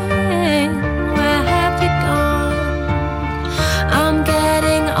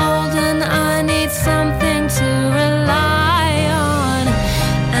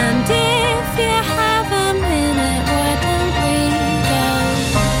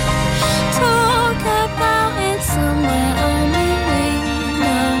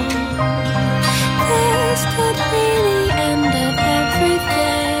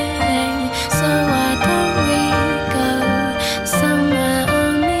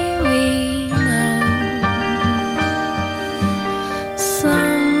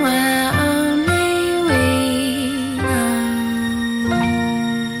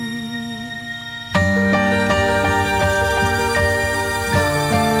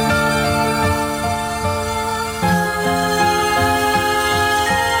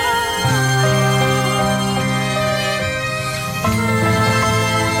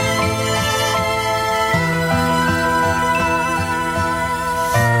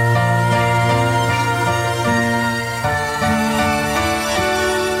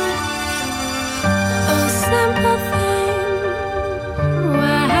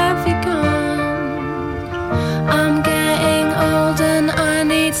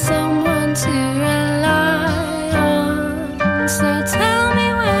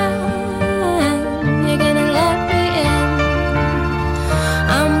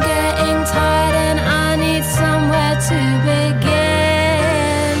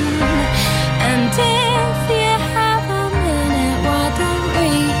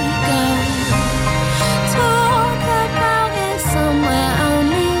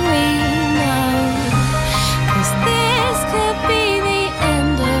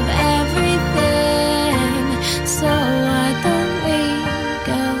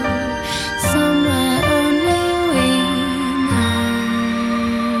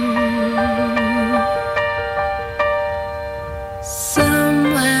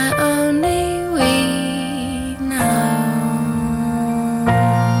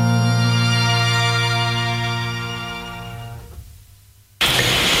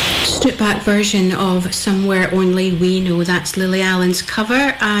 stripped back version of Somewhere Only We Know. That's Lily Allen's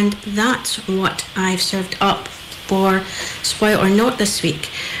cover, and that's what I've served up for Spoilt or Not this week.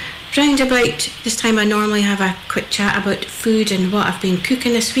 Round about this time I normally have a quick chat about food and what I've been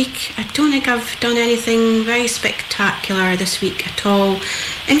cooking this week. I don't think I've done anything very spectacular this week at all.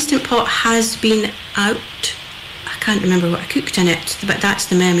 Instant Pot has been out. I can't remember what I cooked in it, but that's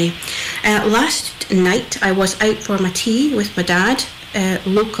the memory. Last night I was out for my tea with my dad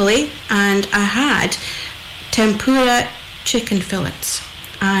locally, and I had tempura chicken fillets,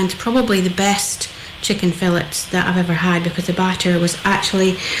 and probably the best chicken fillets that I've ever had, because the batter was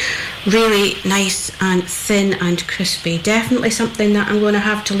actually really nice and thin and crispy. Definitely something that I'm going to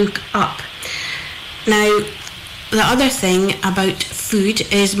have to look up. Now, the other thing about food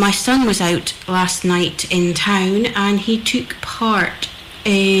is my son was out last night in town, and he took part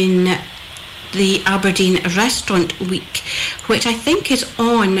in the Aberdeen Restaurant Week, which I think is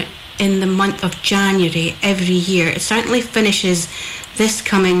on in the month of January every year. It certainly finishes this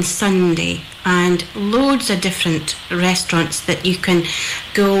coming Sunday, and loads of different restaurants that you can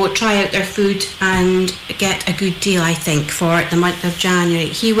go try out their food and get a good deal, I think, for the month of January.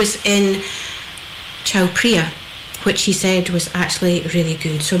 He was in Chow Priya, which he said was actually really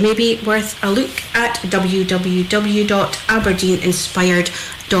good. So maybe worth a look at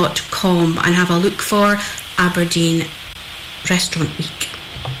www.aberdeeninspired.com and have a look for Aberdeen Restaurant Week.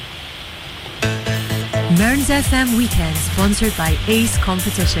 Mearns FM Weekend, sponsored by Ace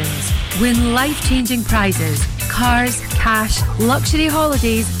Competitions. Win life-changing prizes, cars, cash, luxury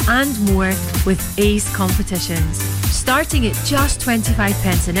holidays and more with Ace Competitions. Starting at just 25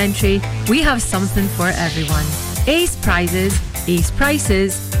 pence an entry, we have something for everyone. Ace prizes, ace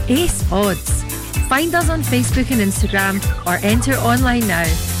prices, ace odds. Find us on Facebook and Instagram, or enter online now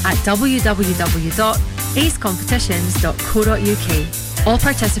at www.acecompetitions.co.uk. All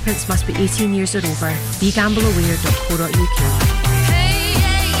participants must be 18 years or over. BeGambleAware.co.uk.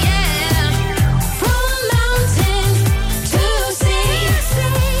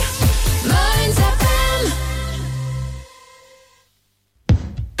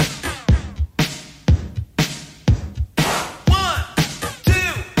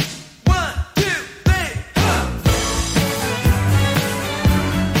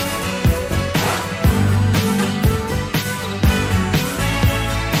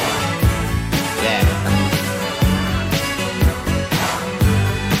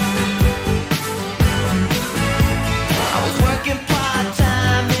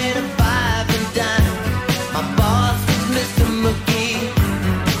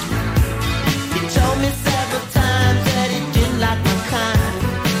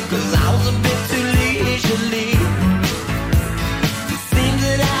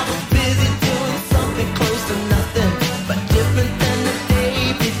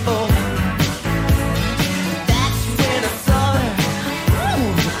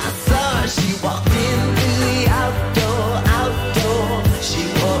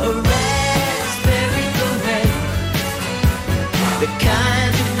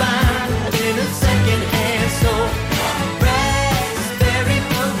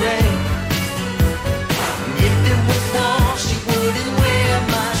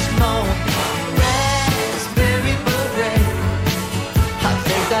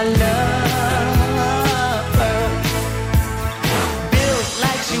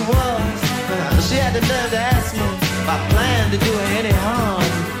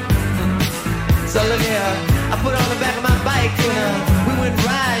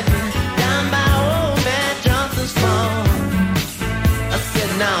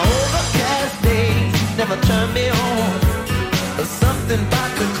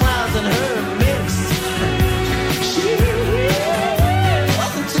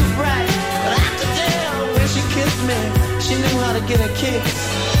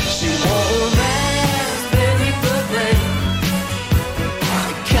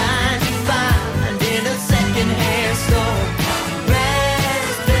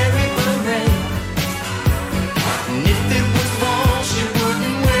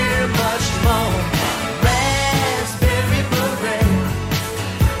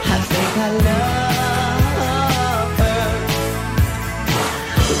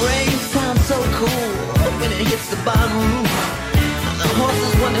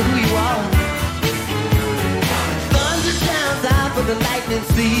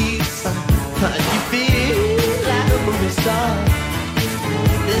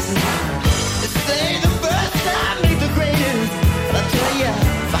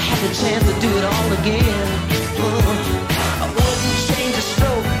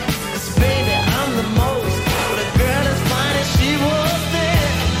 Baby, I'm the most, but a girl as fine as she was then.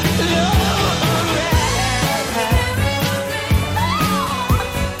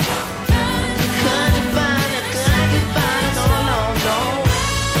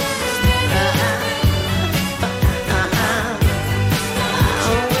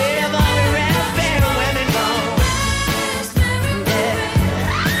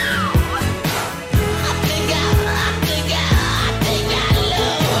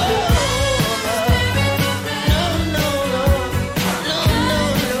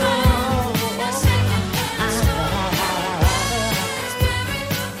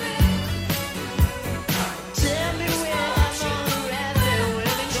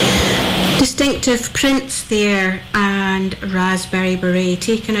 Distinctive Prince there and Raspberry Beret,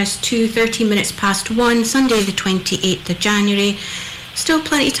 taking us to 13 minutes past 1, Sunday the 28th of January. Still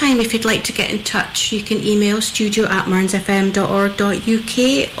plenty of time if you'd like to get in touch. You can email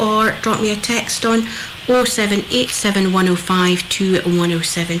studio@mearnsfm.org.uk or drop me a text on 078 105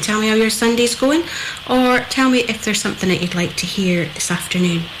 2107. Tell me how your Sunday's going, or tell me if there's something that you'd like to hear this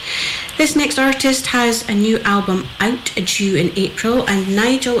afternoon. This next artist has a new album out due in April, and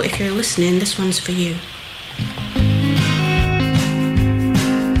Nigel, if you're listening, this one's for you.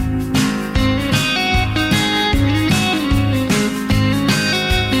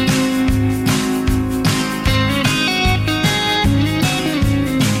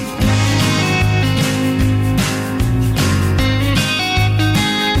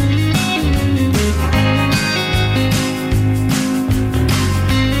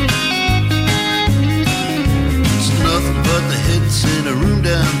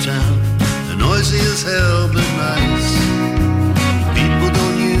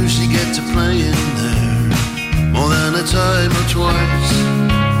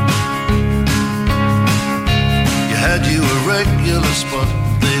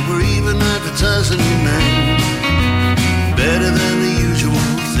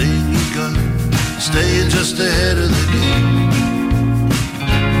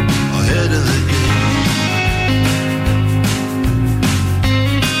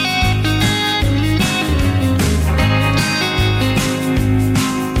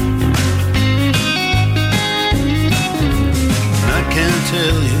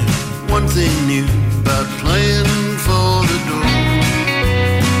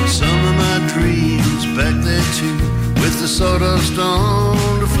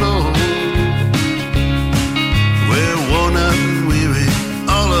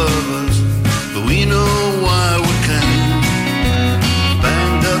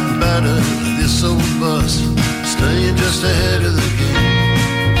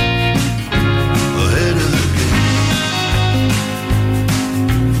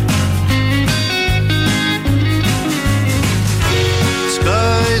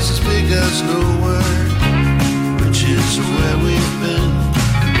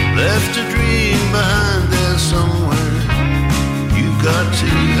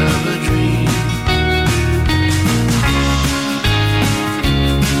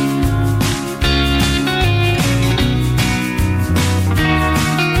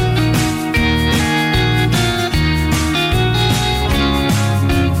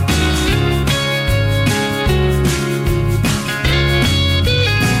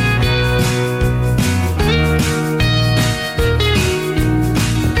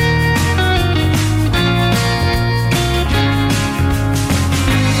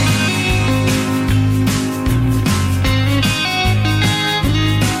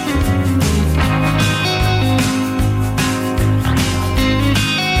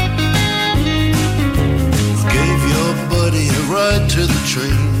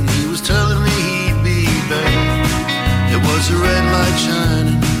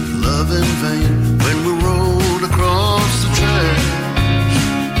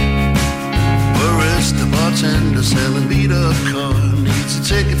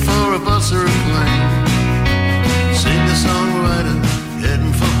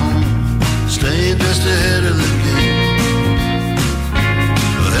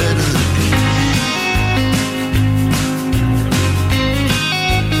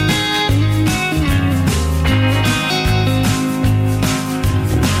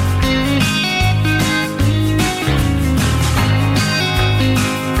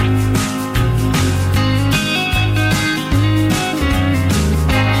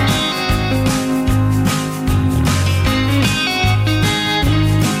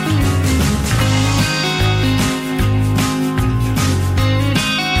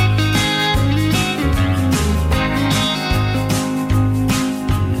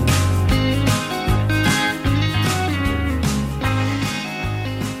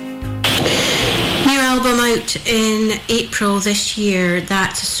 In April this year,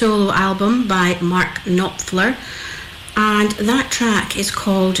 that's a solo album by Mark Knopfler, and that track is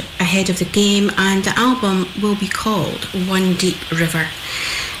called Ahead of the Game, and the album will be called One Deep River.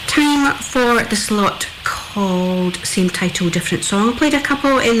 Time for the slot called Same Title, Different Song. Played a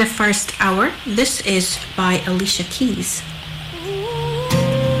couple in the first hour. This is by Alicia Keys.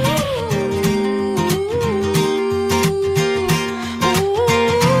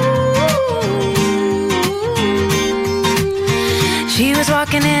 She was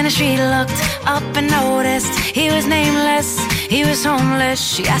walking in the street, looked up and noticed he was nameless, he was homeless.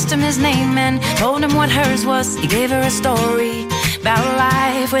 She asked him his name and told him what hers was. He gave her a story, about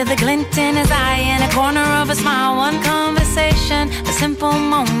life with a glint in his eye and a corner of a smile. One conversation, a simple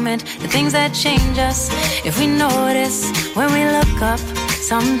moment, the things that change us if we notice when we look up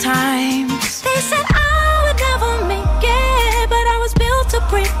sometimes. They said I would never make it, but I was built to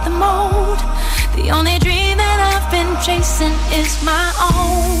break the mold. The only dream that I've been chasing is my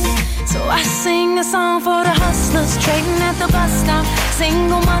own. So I sing a song for the hustlers trading at the bus stop,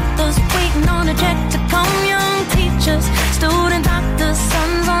 single mothers waiting on a check to come, young teachers, student doctors,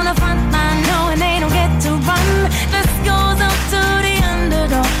 sons on the front line knowing they don't get to run. This goes up to the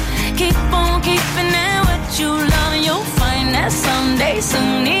underdog. Keep on keeping it what you love, and you'll find that someday,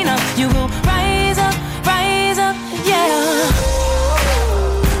 soon enough, you will rise up, yeah.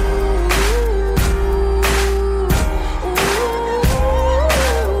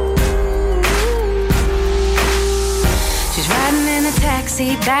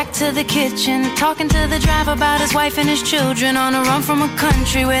 Taxi back to the kitchen, talking to the driver about his wife and his children, on a run from a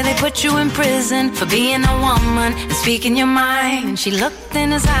country where they put you in prison for being a woman and speaking your mind. And she looked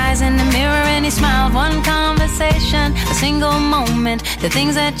in his eyes in the mirror and he smiled. One conversation, a single moment, the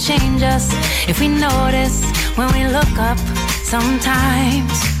things that change us if we notice when we look up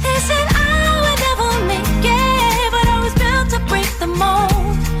sometimes. They said I would never make it, but I was built to break the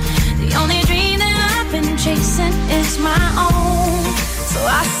mold. The only dream that I've been chasing is my own. So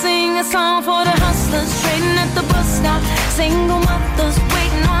I sing a song for the hustlers trading at the bus stop, single mothers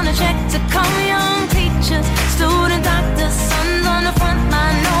waiting on a check to come, young teachers, student doctors, sons on the front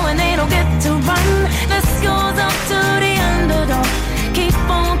line knowing they don't get to run. This goes up to the underdog. Keep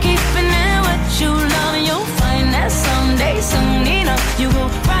on keeping it what you love, and you'll find that someday, soon enough, you will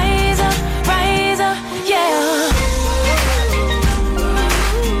rise up, yeah.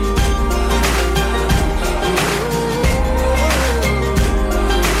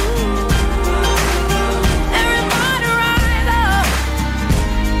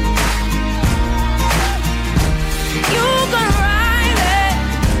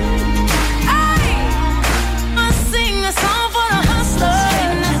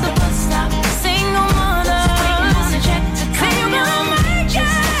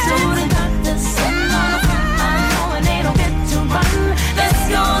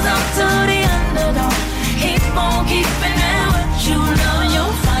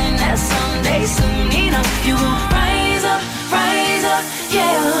 Soon enough, you will rise up,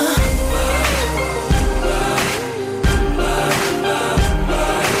 yeah.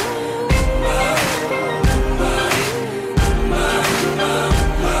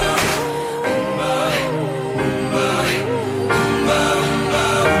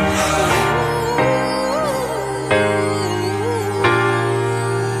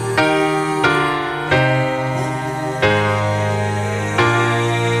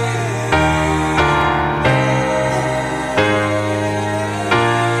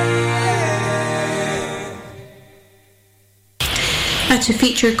 That's a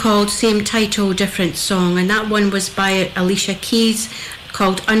feature called Same Title, Different Song, and that one was by Alicia Keys,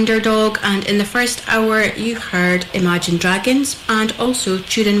 called Underdog. And in the first hour you heard Imagine Dragons and also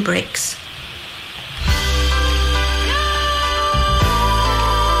Turin Breaks.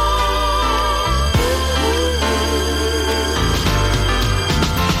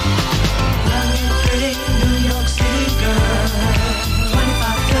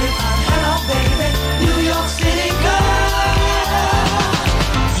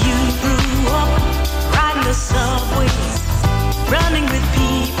 Running with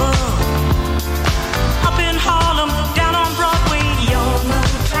people up in Harlem, down on Broadway. You're no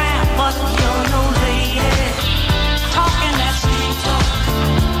tramp, but you're no lady. Talking that street talk.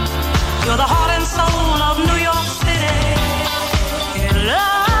 You're the heart and soul of New York City. And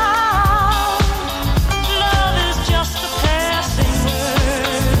love is just a passing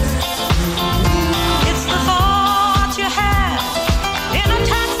word. It's the thought you have in a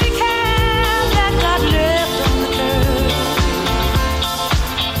taxi cab that got left on the curb.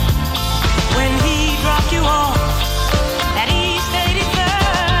 When he dropped you off at East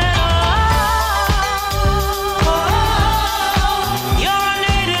 83rd, you're a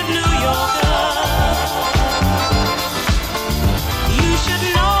native New Yorker. You should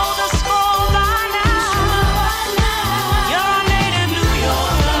know the score by now. You're a native New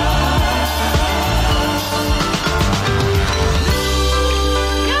Yorker.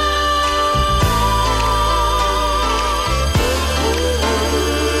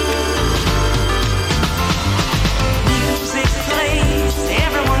 Music plays,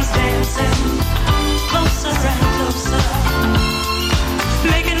 everyone's dancing closer and closer,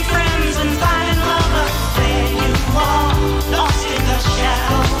 making friends and finding lovers. There you are, lost in the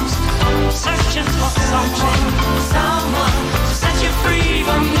shadows, searching for someone to set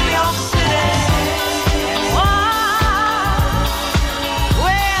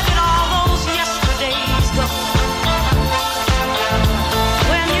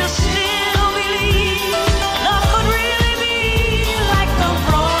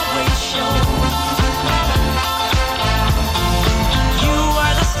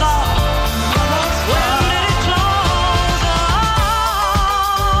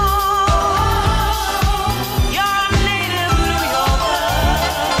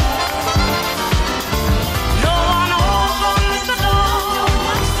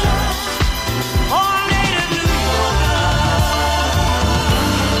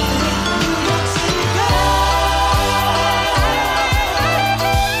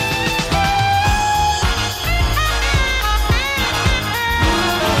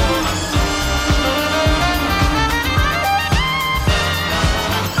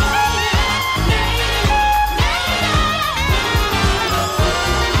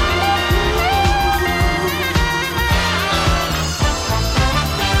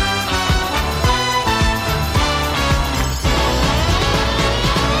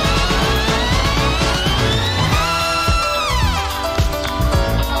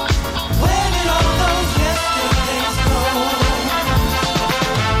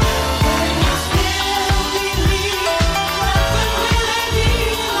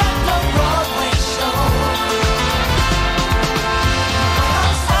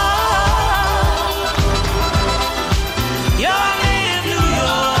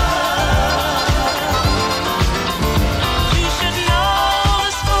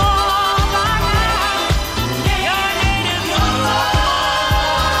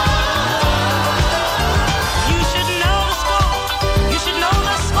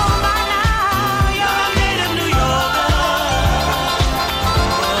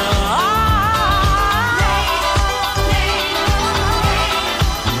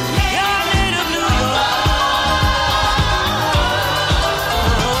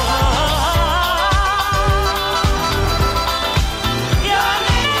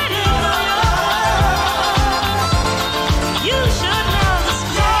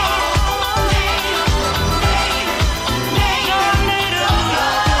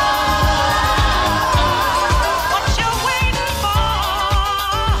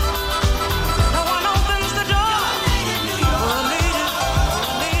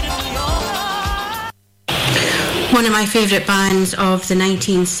of my favourite bands of the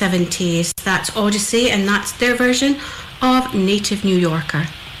 1970s. That's Odyssey, and that's their version of Native New Yorker.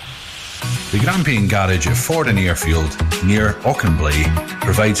 The Grampian Garage at Ford and Airfield, near Auchenblay,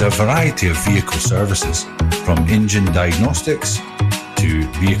 provides a variety of vehicle services, from engine diagnostics to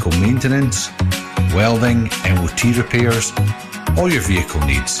vehicle maintenance, welding, MOT repairs, all your vehicle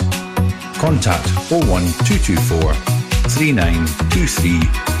needs. Contact 01224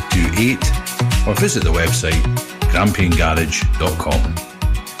 392328 or visit the website grampiangarage.com.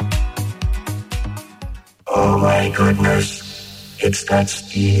 Oh my goodness, it's that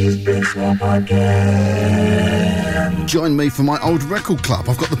Steve Bishop again. Join me for my old record club.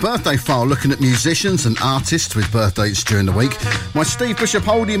 I've got the birthday file looking at musicians and artists with birthdays during the week. My Steve Bishop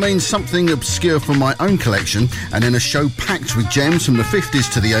oldie means something obscure from my own collection, and in a show packed with gems from the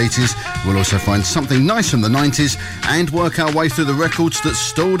 50s to the 80s, we'll also find something nice from the 90s and work our way through the records that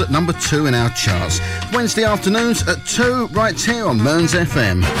stalled at number 2 in our charts. Wednesday afternoons at 2, right here on Mearns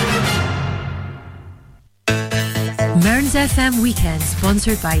FM. Mearns FM Weekend,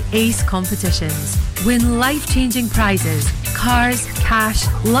 sponsored by Ace Competitions. Win life-changing prizes, cars, cash,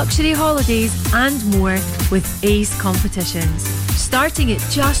 luxury holidays and more with Ace Competitions. Starting at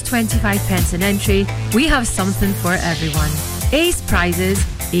just 25p an entry, we have something for everyone. Ace prizes,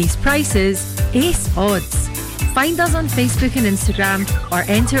 Ace prices, Ace odds. Find us on Facebook and Instagram or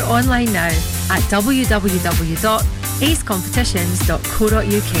enter online now at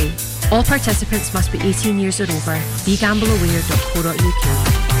www.acecompetitions.co.uk. All participants must be 18 years or over. BeGambleAware.co.uk.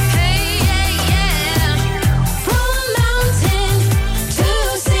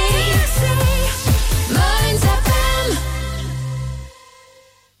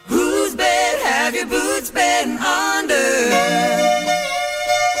 Whose bed have your boots been under?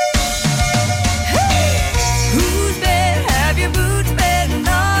 Whose bed have your boots been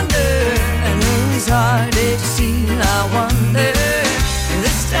under? And whose heart did you see? I wonder.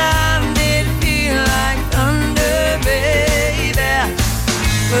 This time did it feel like thunder, baby?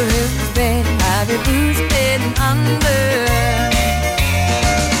 Well, whose bed have your boots been under?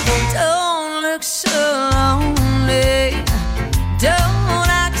 Don't look so lonely. Don't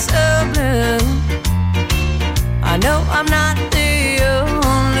act so blue. I know I'm not the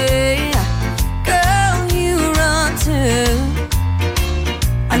only girl you run to.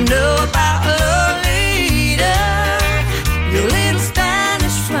 I know about Lolita, your little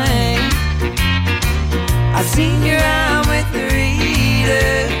Spanish flame. I've seen your arm with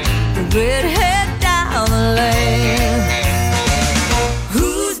Rita, the redhead down the lane.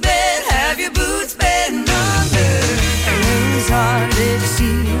 Whose bed have your boots been under? And whose heart did you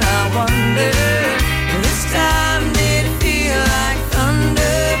see? I wonder. This time did it feel like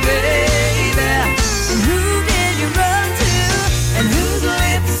thunder, baby? And who did you run to? And whose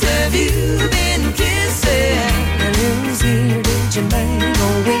lips have you been kissing? And whose ear did you make a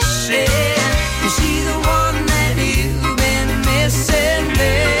wish in? Is she the one that you've been missing,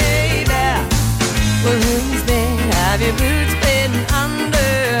 baby? Well, whose bed have your boots been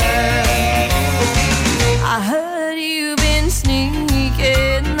under? I heard you've been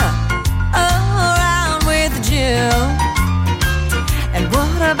sneaking around with Jill. And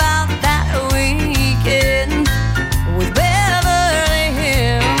what about that weekend with Beverly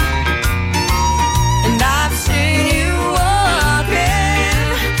Hills? And I've seen you walking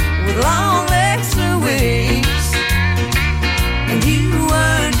with long legs Louise. And you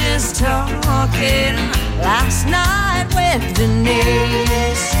weren't just talking last night with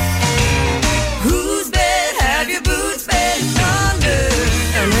Denise. Whose bed have your boots been under?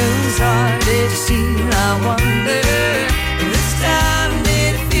 And whose heart did you see? I wonder. This time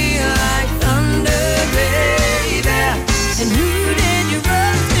did it feel like thunder, baby? And who did you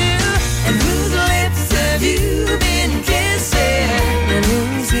run to? And whose lips have you been kissing? And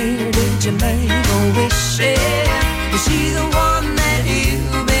whose ear did you make a wish in? Is she the one that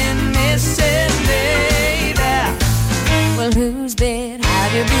you've been missing, baby? Well, whose bed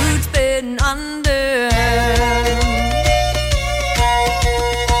have your boots been under?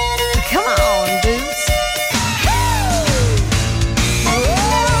 Come on, boots. Oh,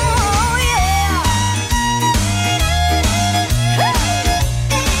 yeah.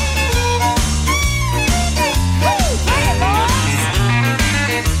 Hey, boys.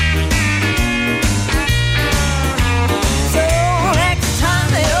 So next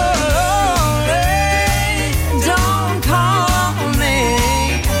time you're lonely, don't call me.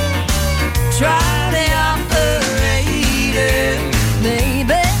 Try the operator,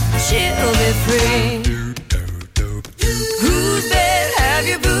 maybe she'll be free. Whose bed have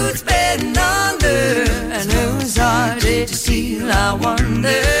your boots been under? And whose heart did you steal? I wonder.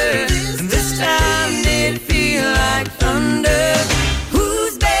 And this time did it feel like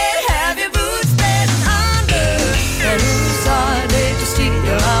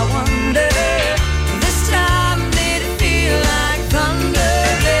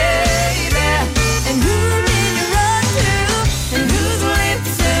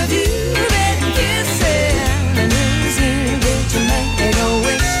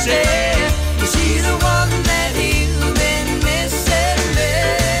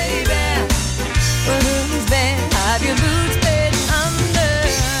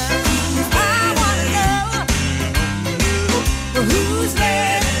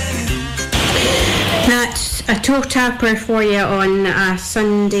toe tapper for you on a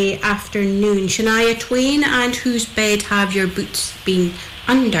Sunday afternoon. Shania Twain and Whose Bed Have Your Boots Been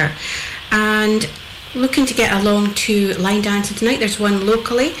Under? And looking to get along to line dancing tonight, there's one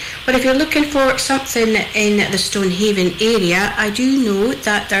locally, but if you're looking for something in the Stonehaven area, I do know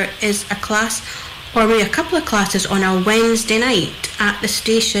that there is a class, or maybe a couple of classes, on a Wednesday night at the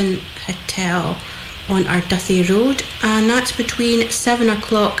Station Hotel on Arduthy Road, and that's between 7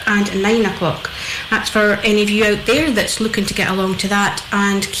 o'clock and 9 o'clock. That's for any of you out there that's looking to get along to that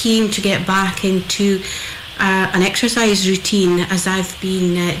and keen to get back into an exercise routine, as I've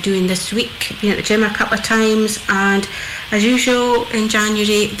been doing this week. Been at the gym a couple of times, and as usual in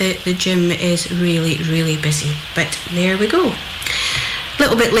January the gym is really busy, but there we go. A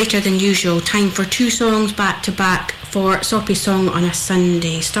little bit later than usual, time for two songs back to back for Soppy Song on a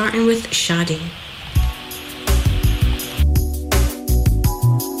Sunday, starting with Shadi.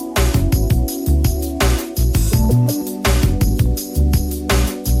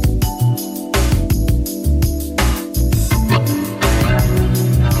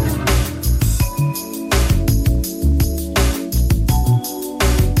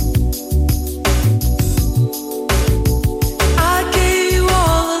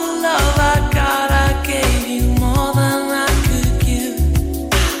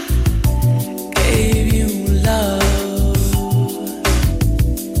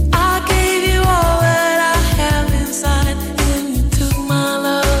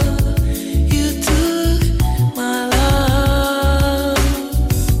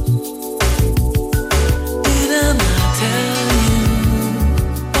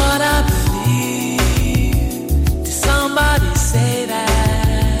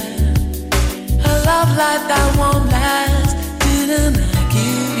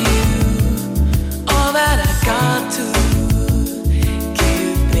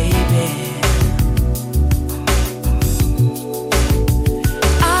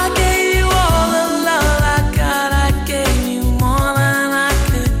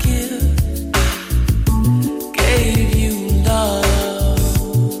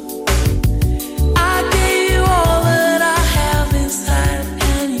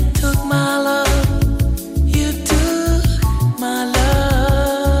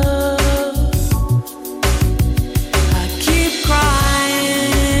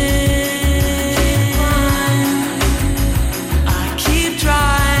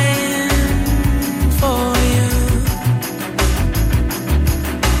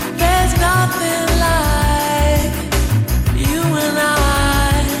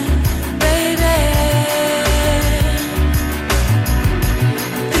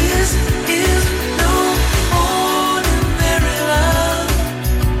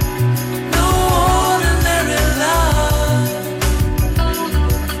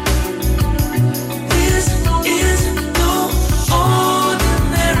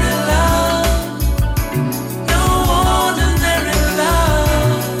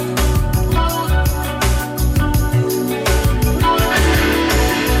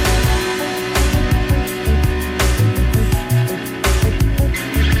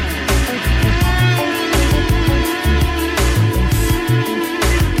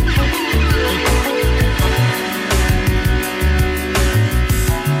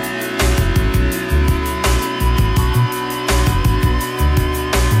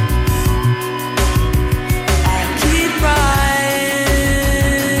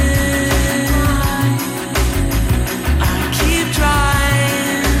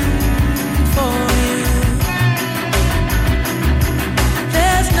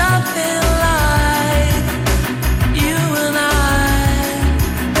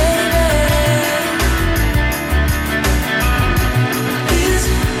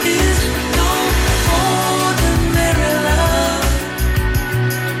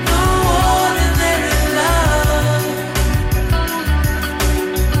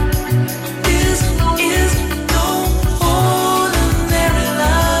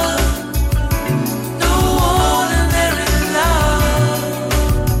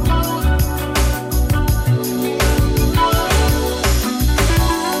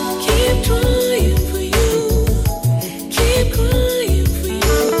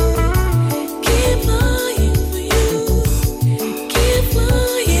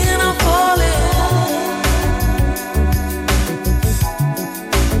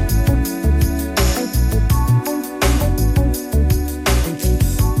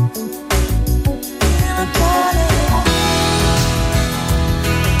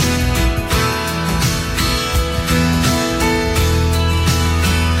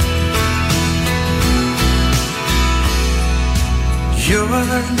 You're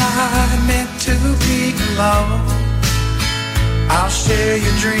not meant to be alone. I'll share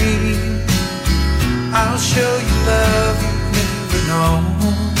your dream. I'll show you love you've never known.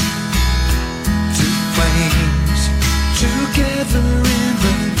 Two flames together in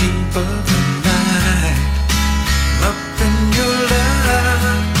the deep of the night. Up in your love,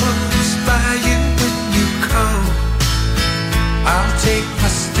 close by you when you call. I'll take my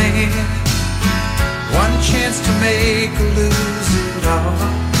stand. One chance to make or lose it all.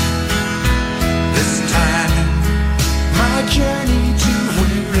 This time, my journey to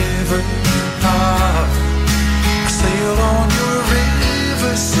wherever you are. I sail on your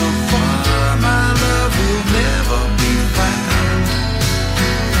river so far, my love will never be found.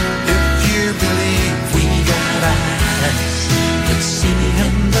 If you believe we got eyes that see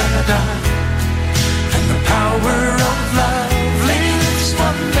in the dark, and the power of love lives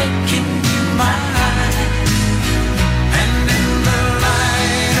for making you mine. And in the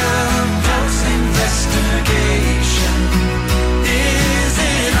light of close investigation, is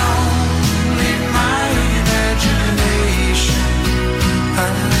it only my imagination? I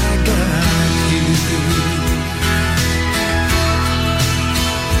got you.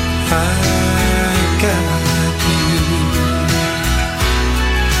 I got you.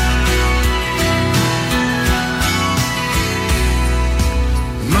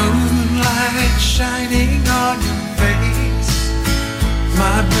 Moonlight shining on your face,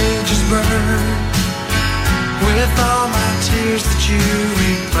 my bridges burned with all my tears that you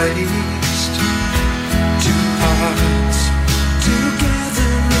replaced. Two hearts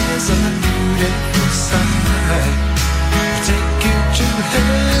together as a beautiful sight. Take you to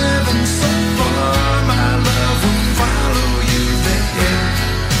heaven so far, my love will follow you there.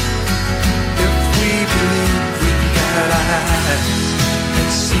 If we believe we got eyes that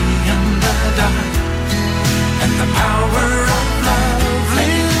see in the dark, and the power of love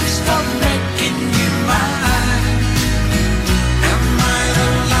lives for making you mine. Am I the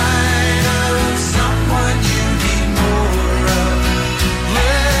light of someone you need more of?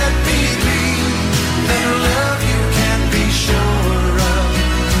 Let me be that love you can be sure of.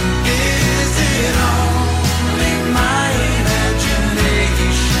 Is it only my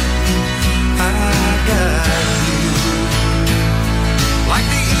imagination? I got you. Like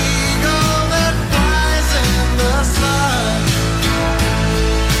the eagle that flies in the sun,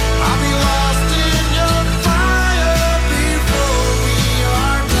 I'll be lost in your fire before we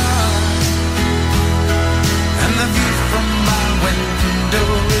are done. And the view from my window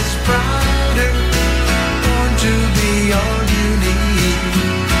is brighter, born to be all you need.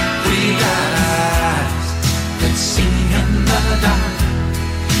 We got eyes that see in the dark,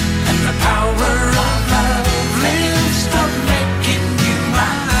 and the power of love lives for making you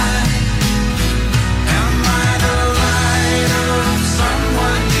mine. Am I the light of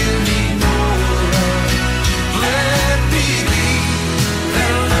someone you need more of? Let me be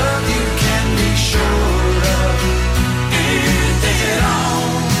that love you can be sure of. Is it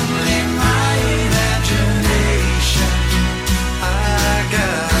only my imagination? I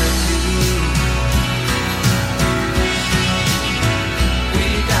got you. We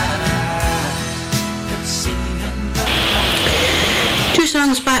got eyes that see in the dark. Two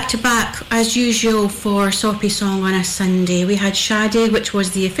songs back to back, as usual, for Soppy Song on a Sunday. We had Shadi, which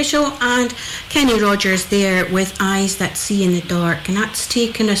was the official, and Kenny Rogers there with Eyes That See in the Dark. And that's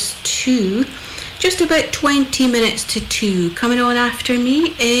taken us to just about 20 minutes to 2. Coming on after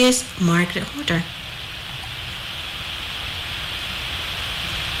me is Margaret Hodder.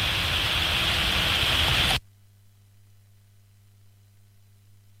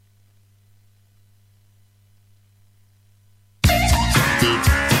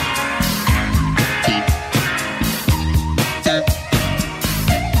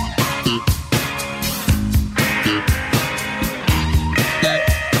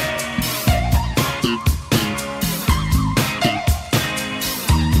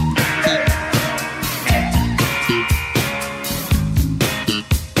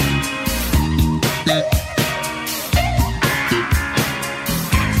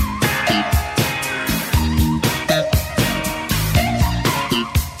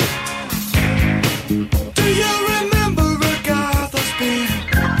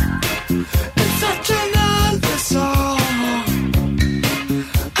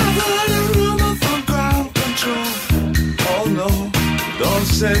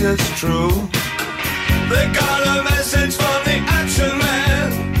 say it's true. They got a message from the action man.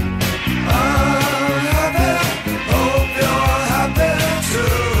 I'm happy, hope you're happy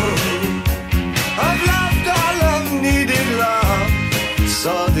too. I've loved all I've needed love,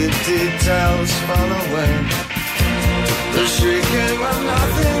 saw the details fall away. The shrieking when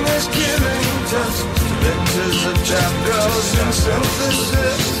nothing is given just pictures of chap girls in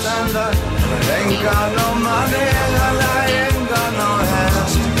synthesis. And I ain't got no money and I ain't got no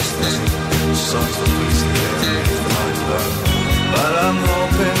hands. But I'm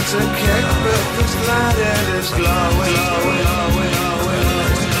hoping to kick because planet is glowing.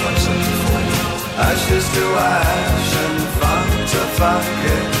 Ashes to ash and funk to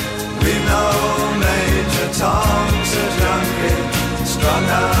funky. We know Major Tom's a junkie, strung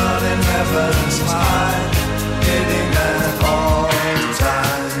out in heaven's high, hitting an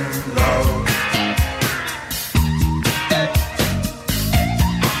all-time low.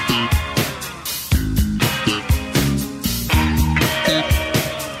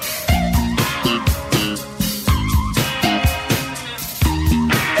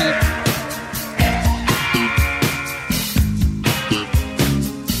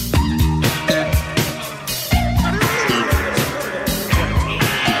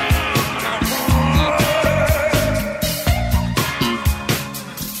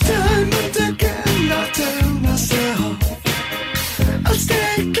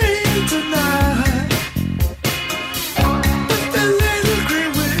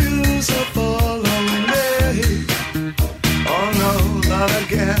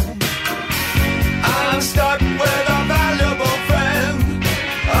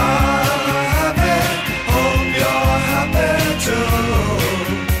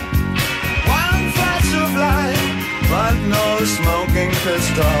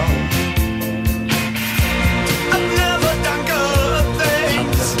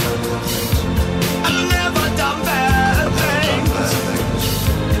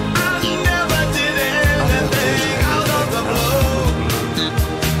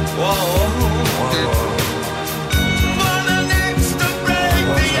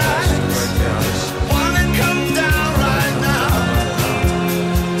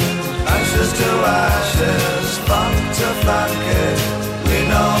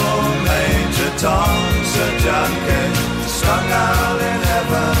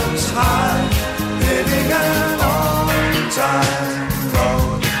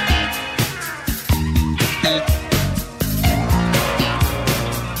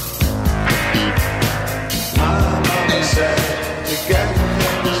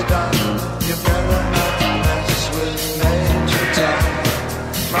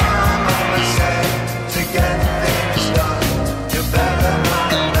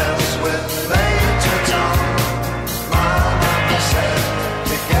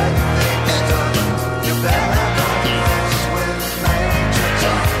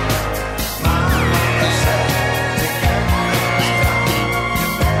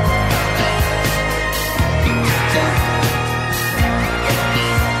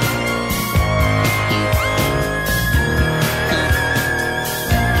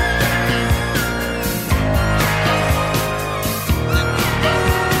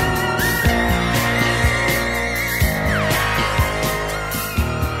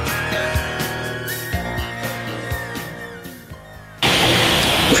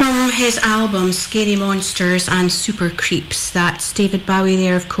 His album Scary Monsters and Super Creeps. That's David Bowie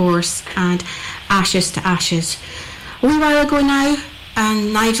there, of course, and Ashes to Ashes. A wee while ago now,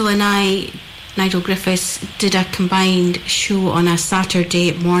 and Nigel Griffiths, did a combined show on a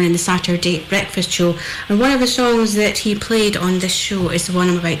Saturday morning, the Saturday breakfast show, and one of the songs that he played on this show is the one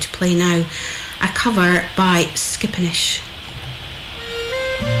I'm about to play now, a cover by Skippinish.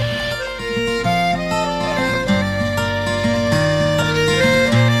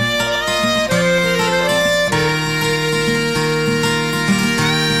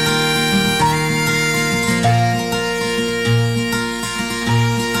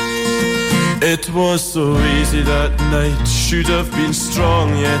 It was so easy that night, should have been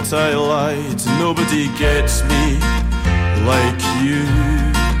strong, yet I lied. Nobody gets me like you.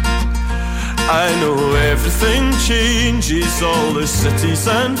 I know everything changes, all the cities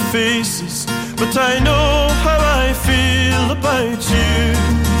and faces, but I know how I feel about you.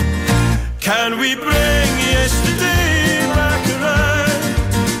 Can we bring yesterday back around?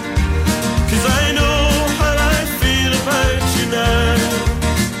 'Cause I know how I feel about you now.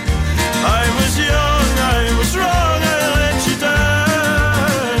 I was young, I was wrong, I let you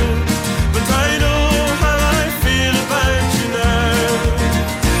down, but I know how I feel about you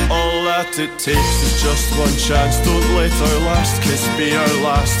now. All that it takes is just one chance. Don't let our last kiss be our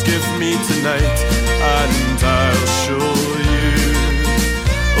last. Give me tonight and I'll show you.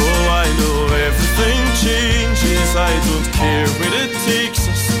 Oh, I know everything changes, I don't care where it takes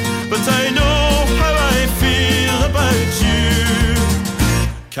us, but I know how I feel about you.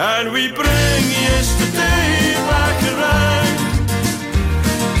 Can we bring yesterday back around?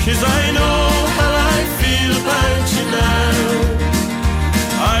 'Cause I know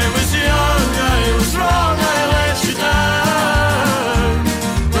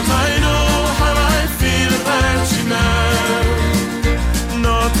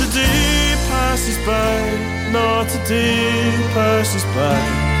day passes by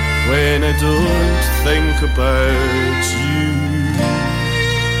when I don't think about you.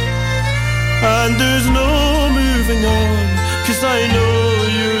 And there's no moving on, 'cause I know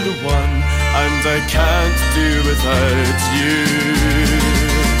you're the one, and I can't do without you.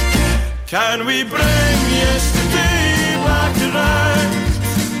 Can we bring yesterday back around?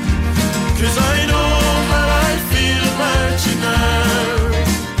 'Cause I know how I feel about you now.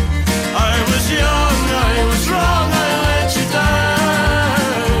 I was young, I was wrong, I let you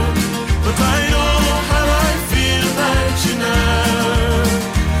down, but I know how I feel about you now.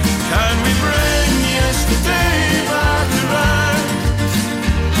 Can we bring yesterday back around?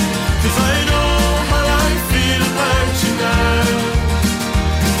 'Cause I know how I feel about you now.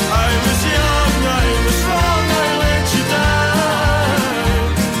 I was young, I was wrong, I let you down,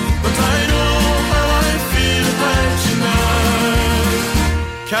 but I know how I feel about you now.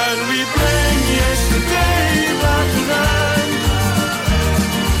 Can we bring yesterday back around?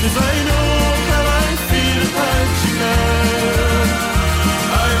 'Cause I know how I feel about you now.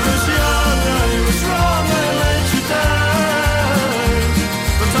 I was young, I was wrong, I let you down,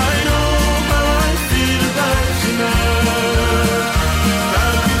 but I know how I feel about you now.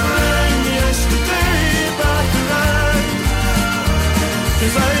 Can we bring yesterday back around?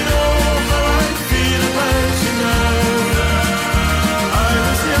 'Cause I know how I feel about you now. I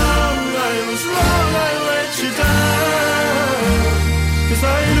was young, I was wrong, I let you down, 'cause I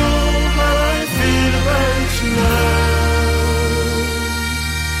know how I feel about you now.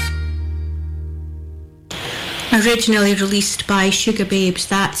 Originally released by Sugar Babes,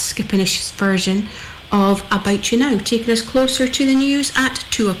 that's Skippinish's version of About You Now, taking us closer to the news at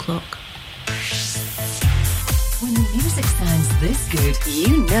 2 o'clock. When the music sounds this good,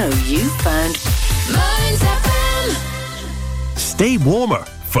 you know you found Mearns FM. Stay warmer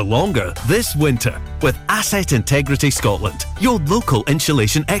for longer this winter with Asset Integrity Scotland, your local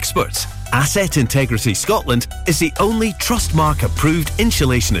insulation experts. Asset Integrity Scotland is the only Trustmark approved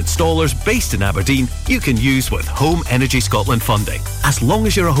insulation installers based in Aberdeen you can use with Home Energy Scotland funding. As long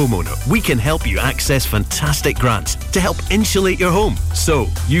as you're a homeowner, we can help you access fantastic grants to help insulate your home so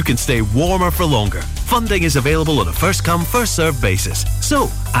you can stay warmer for longer. Funding is available on a first-come, first-served basis. So,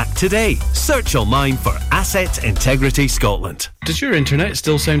 act today. Search online for Asset Integrity Scotland. Does your internet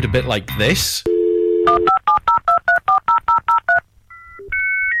still sound a bit like this?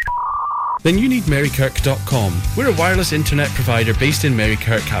 Then you need Merrykirk.com. We're a wireless internet provider based in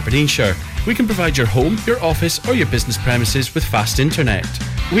Merrykirk, Aberdeenshire. We can provide your home, your office or your business premises with fast internet.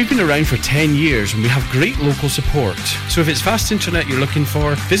 We've been around for 10 years and we have great local support. So if it's fast internet you're looking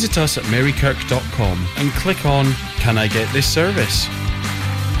for, visit us at Merrykirk.com and click on Can I Get This Service?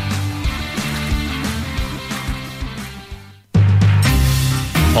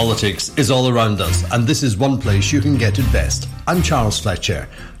 Politics is all around us, and this is one place you can get it best. I'm Charles Fletcher.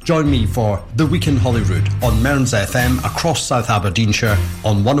 Join me for The Week in Holyrood on Mearns FM across South Aberdeenshire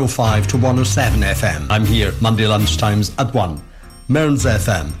on 105 to 107 FM. I'm here Monday lunchtimes at 1. Mearns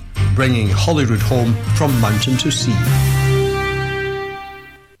FM, bringing Holyrood home from mountain to sea.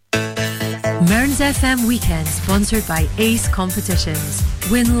 Mearns FM Weekend, sponsored by Ace Competitions.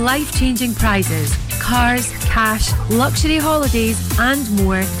 Win life-changing prizes, cars, cash, luxury holidays and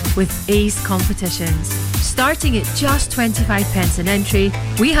more with Ace Competitions. Starting at just 25p an entry,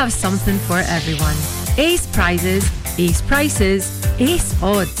 we have something for everyone. Ace prizes, Ace prices, Ace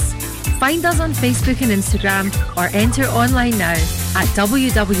odds. Find us on Facebook and Instagram or enter online now at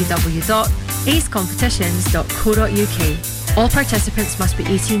www.acecompetitions.co.uk. All participants must be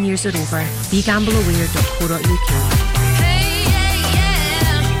 18 years or over. BeGambleAware.co.uk.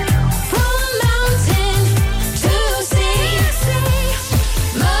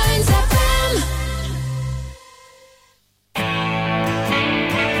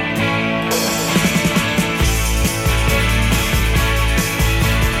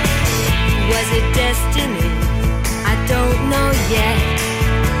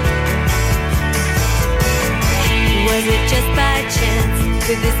 Was it just by chance?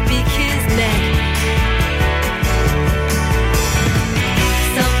 Could this be kismet?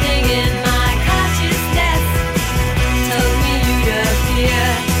 Something in my consciousness told me you'd appear.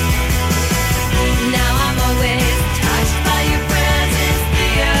 Now I'm always touched by your presence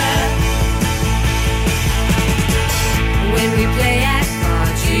here. When we play at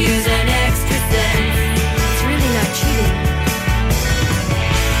cards, you use an extra sense. It's really not cheating.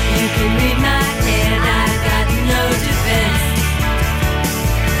 You can read my hand, I've got no defense.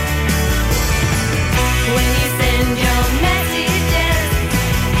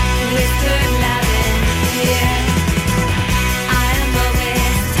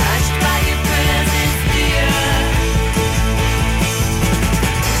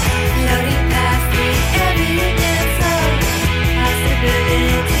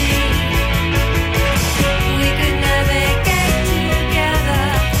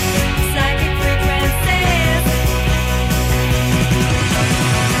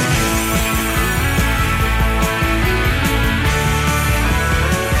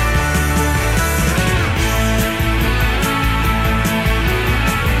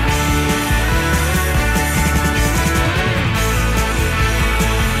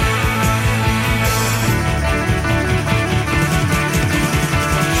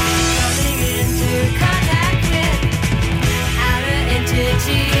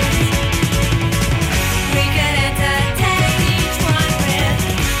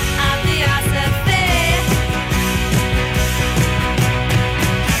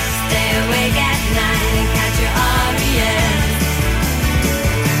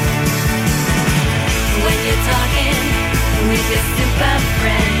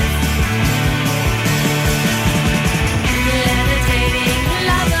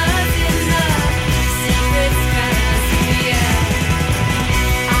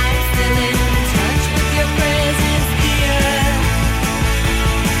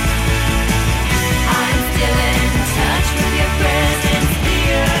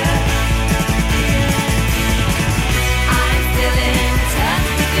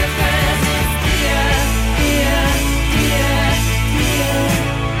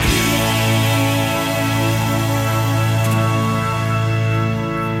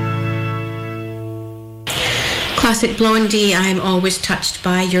 Classic Blondie, I'm always touched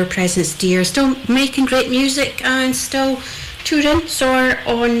by your presence, dear. Still making great music and still touring, saw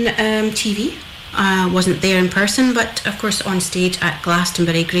on TV. Wasn't there in person, but of course on stage at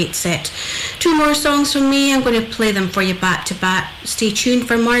Glastonbury. Great set. 2 more songs from me. I'm going to play them for you back to back. Stay tuned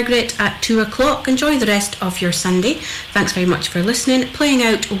for Margaret at 2 o'clock. Enjoy the rest of your Sunday. Thanks very much for listening. Playing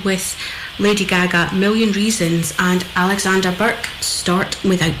out with Lady Gaga, Million Reasons, and Alexander Burke, Start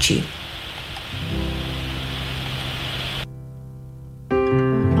Without You.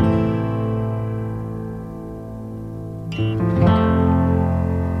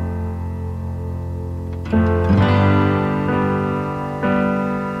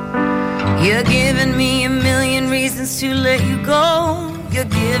 You're giving me a million reasons to let you go. You're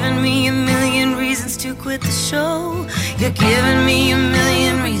giving me a million reasons to quit the show. You're giving me a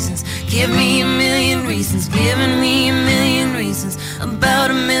million reasons. Give me a million reasons. Giving me a million reasons.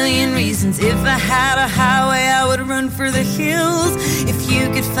 About a million reasons. If I had a highway, I would run for the hills. If you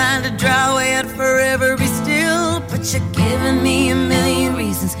could find a dry way, I'd forever be still. But you're giving me a million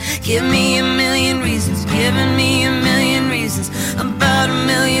reasons. Give me a million reasons. Giving me a million reasons. About a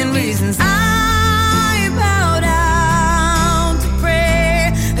million reasons. I bow down to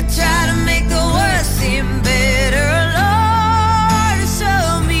pray. I try to make the worst seem better. Lord,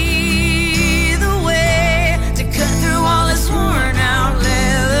 show me the way to cut through all this worn out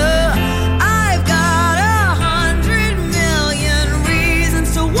leather. I've got 100 million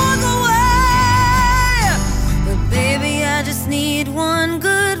reasons to walk away, but baby, I just need one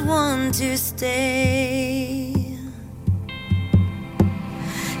good one to stay.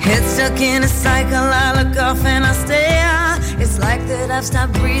 Head stuck in a cycle, I look off and I stare. It's like that I've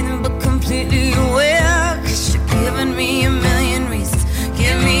stopped breathing but completely aware. 'Cause you're giving me a million reasons.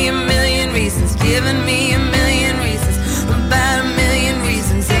 Give me a million reasons. Giving me a million reasons. About a million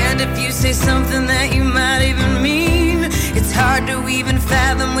reasons. And if you say something that you might even mean, it's hard to even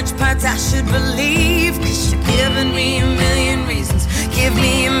fathom which parts I should believe. 'Cause you're giving me a million reasons. Give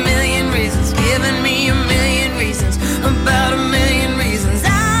me a million reasons. Giving me a million reasons. About a million reasons.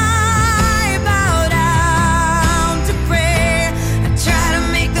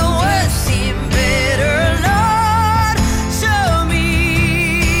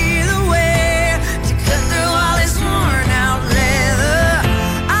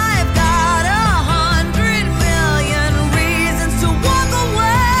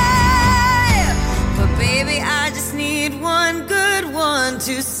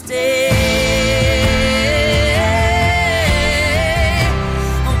 To stay.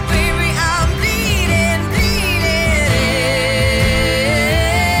 Oh baby, I'm bleeding, bleeding.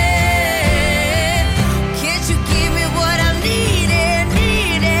 Can't you give me what I'm needing,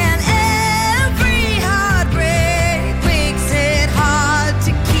 needing? Every heartbreak makes it hard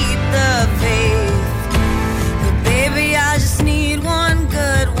to keep the faith. But baby, I just need one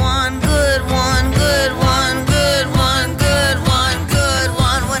good one, good one, good one, good one, good one, good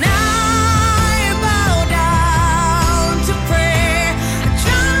one. When I bow down to pray, I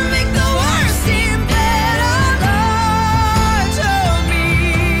try to make the worst seem better. Lord, show me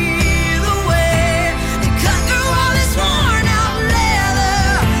the way to cut through all this worn out leather.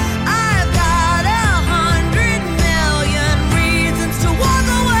 I've got 100 million reasons to walk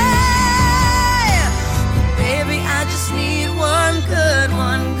away, but baby, I just need one good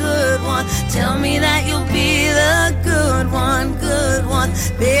one, good one. Tell me that you'll be the good one, good one.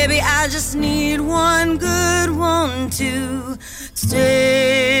 Baby, I just need one good one to stay.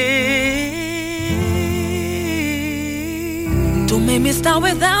 Don't make me start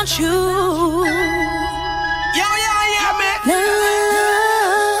without you. Yeah, man.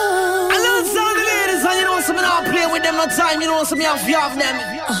 I love some ladies, and you know some not play with them no time. You know some you have them.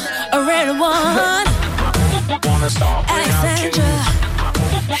 A red one. Alexandra.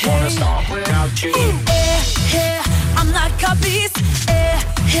 Hey, hey, I'm like a beast.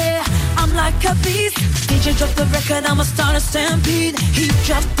 Hey, I'm like a beast. DJ drop the record, I'ma start a stampede. He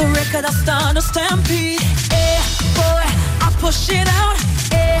dropped the record, I start a stampede. Hey, boy, I push it out.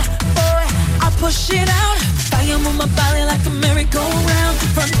 Hey, boy, I push it out. Fire on my body like a merry-go-round.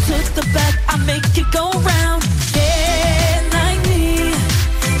 Front to the back, I make it go round. Get like me,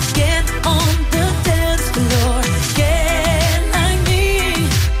 get on the dance floor. Get like me.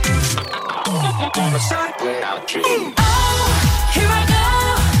 Oh, here I go.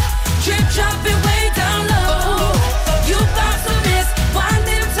 Drip dropping way down low. You bout to miss, wind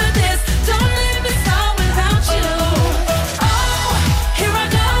into this. Don't let me start without you. Oh, here I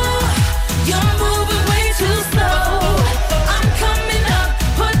go. You're moving way too slow. I'm coming up,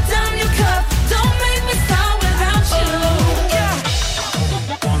 put down your cup. Don't make me start without you. Yeah.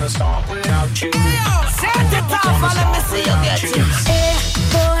 Wanna start without you. Hey, yo, set it off. on, let me see you get it. Hey,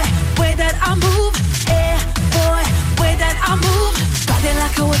 boy, way that I move. Hey, boy, way that I move. Body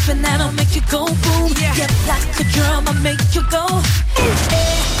like a weapon that'll make you go boom. Get like a drum, I'll make you go.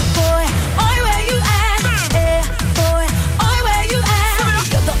 Hey, boy, oi, where you at? Hey, boy, oi, where you at?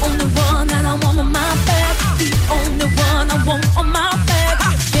 You're the only one that I want on my back. The only one I want on my back.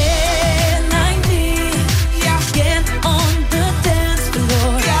 Get like me. Get on the dance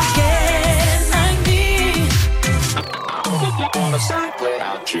floor. Get like me. On the side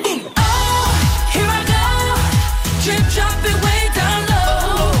without you. Oh, here I go. Drip dropping way down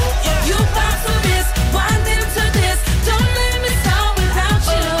low. You bounce to this, wind into this. Don't let me stop without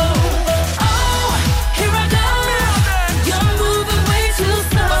you. Oh, here I go. You're moving way too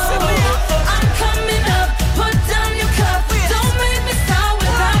slow. I'm coming up, put down your cup. Don't make me stop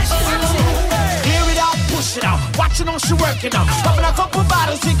without you. Hear it out, push it out. Watching how she working out. Popping a couple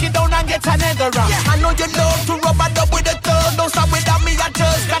bottles, drink it down and get another round. I know you love to rub it up with the thug. Don't stop without me, I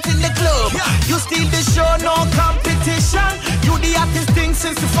just got in the club. You steal the show, no competition. You the hottest thing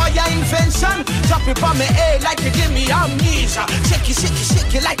since the fire invention. Drop it on me head like you give me amnesia. Shake it, shake it,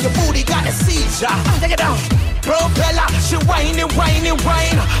 shake it like your booty got a seizure. Take it down. Propeller, she whining, whining,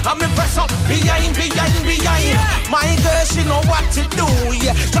 whine. I'm impressed up behind, behind, behind. My girl, she know what to do,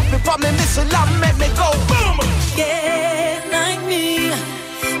 yeah. Drop it on me, missile, and make me go boom. Get like me.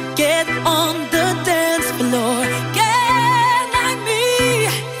 Get on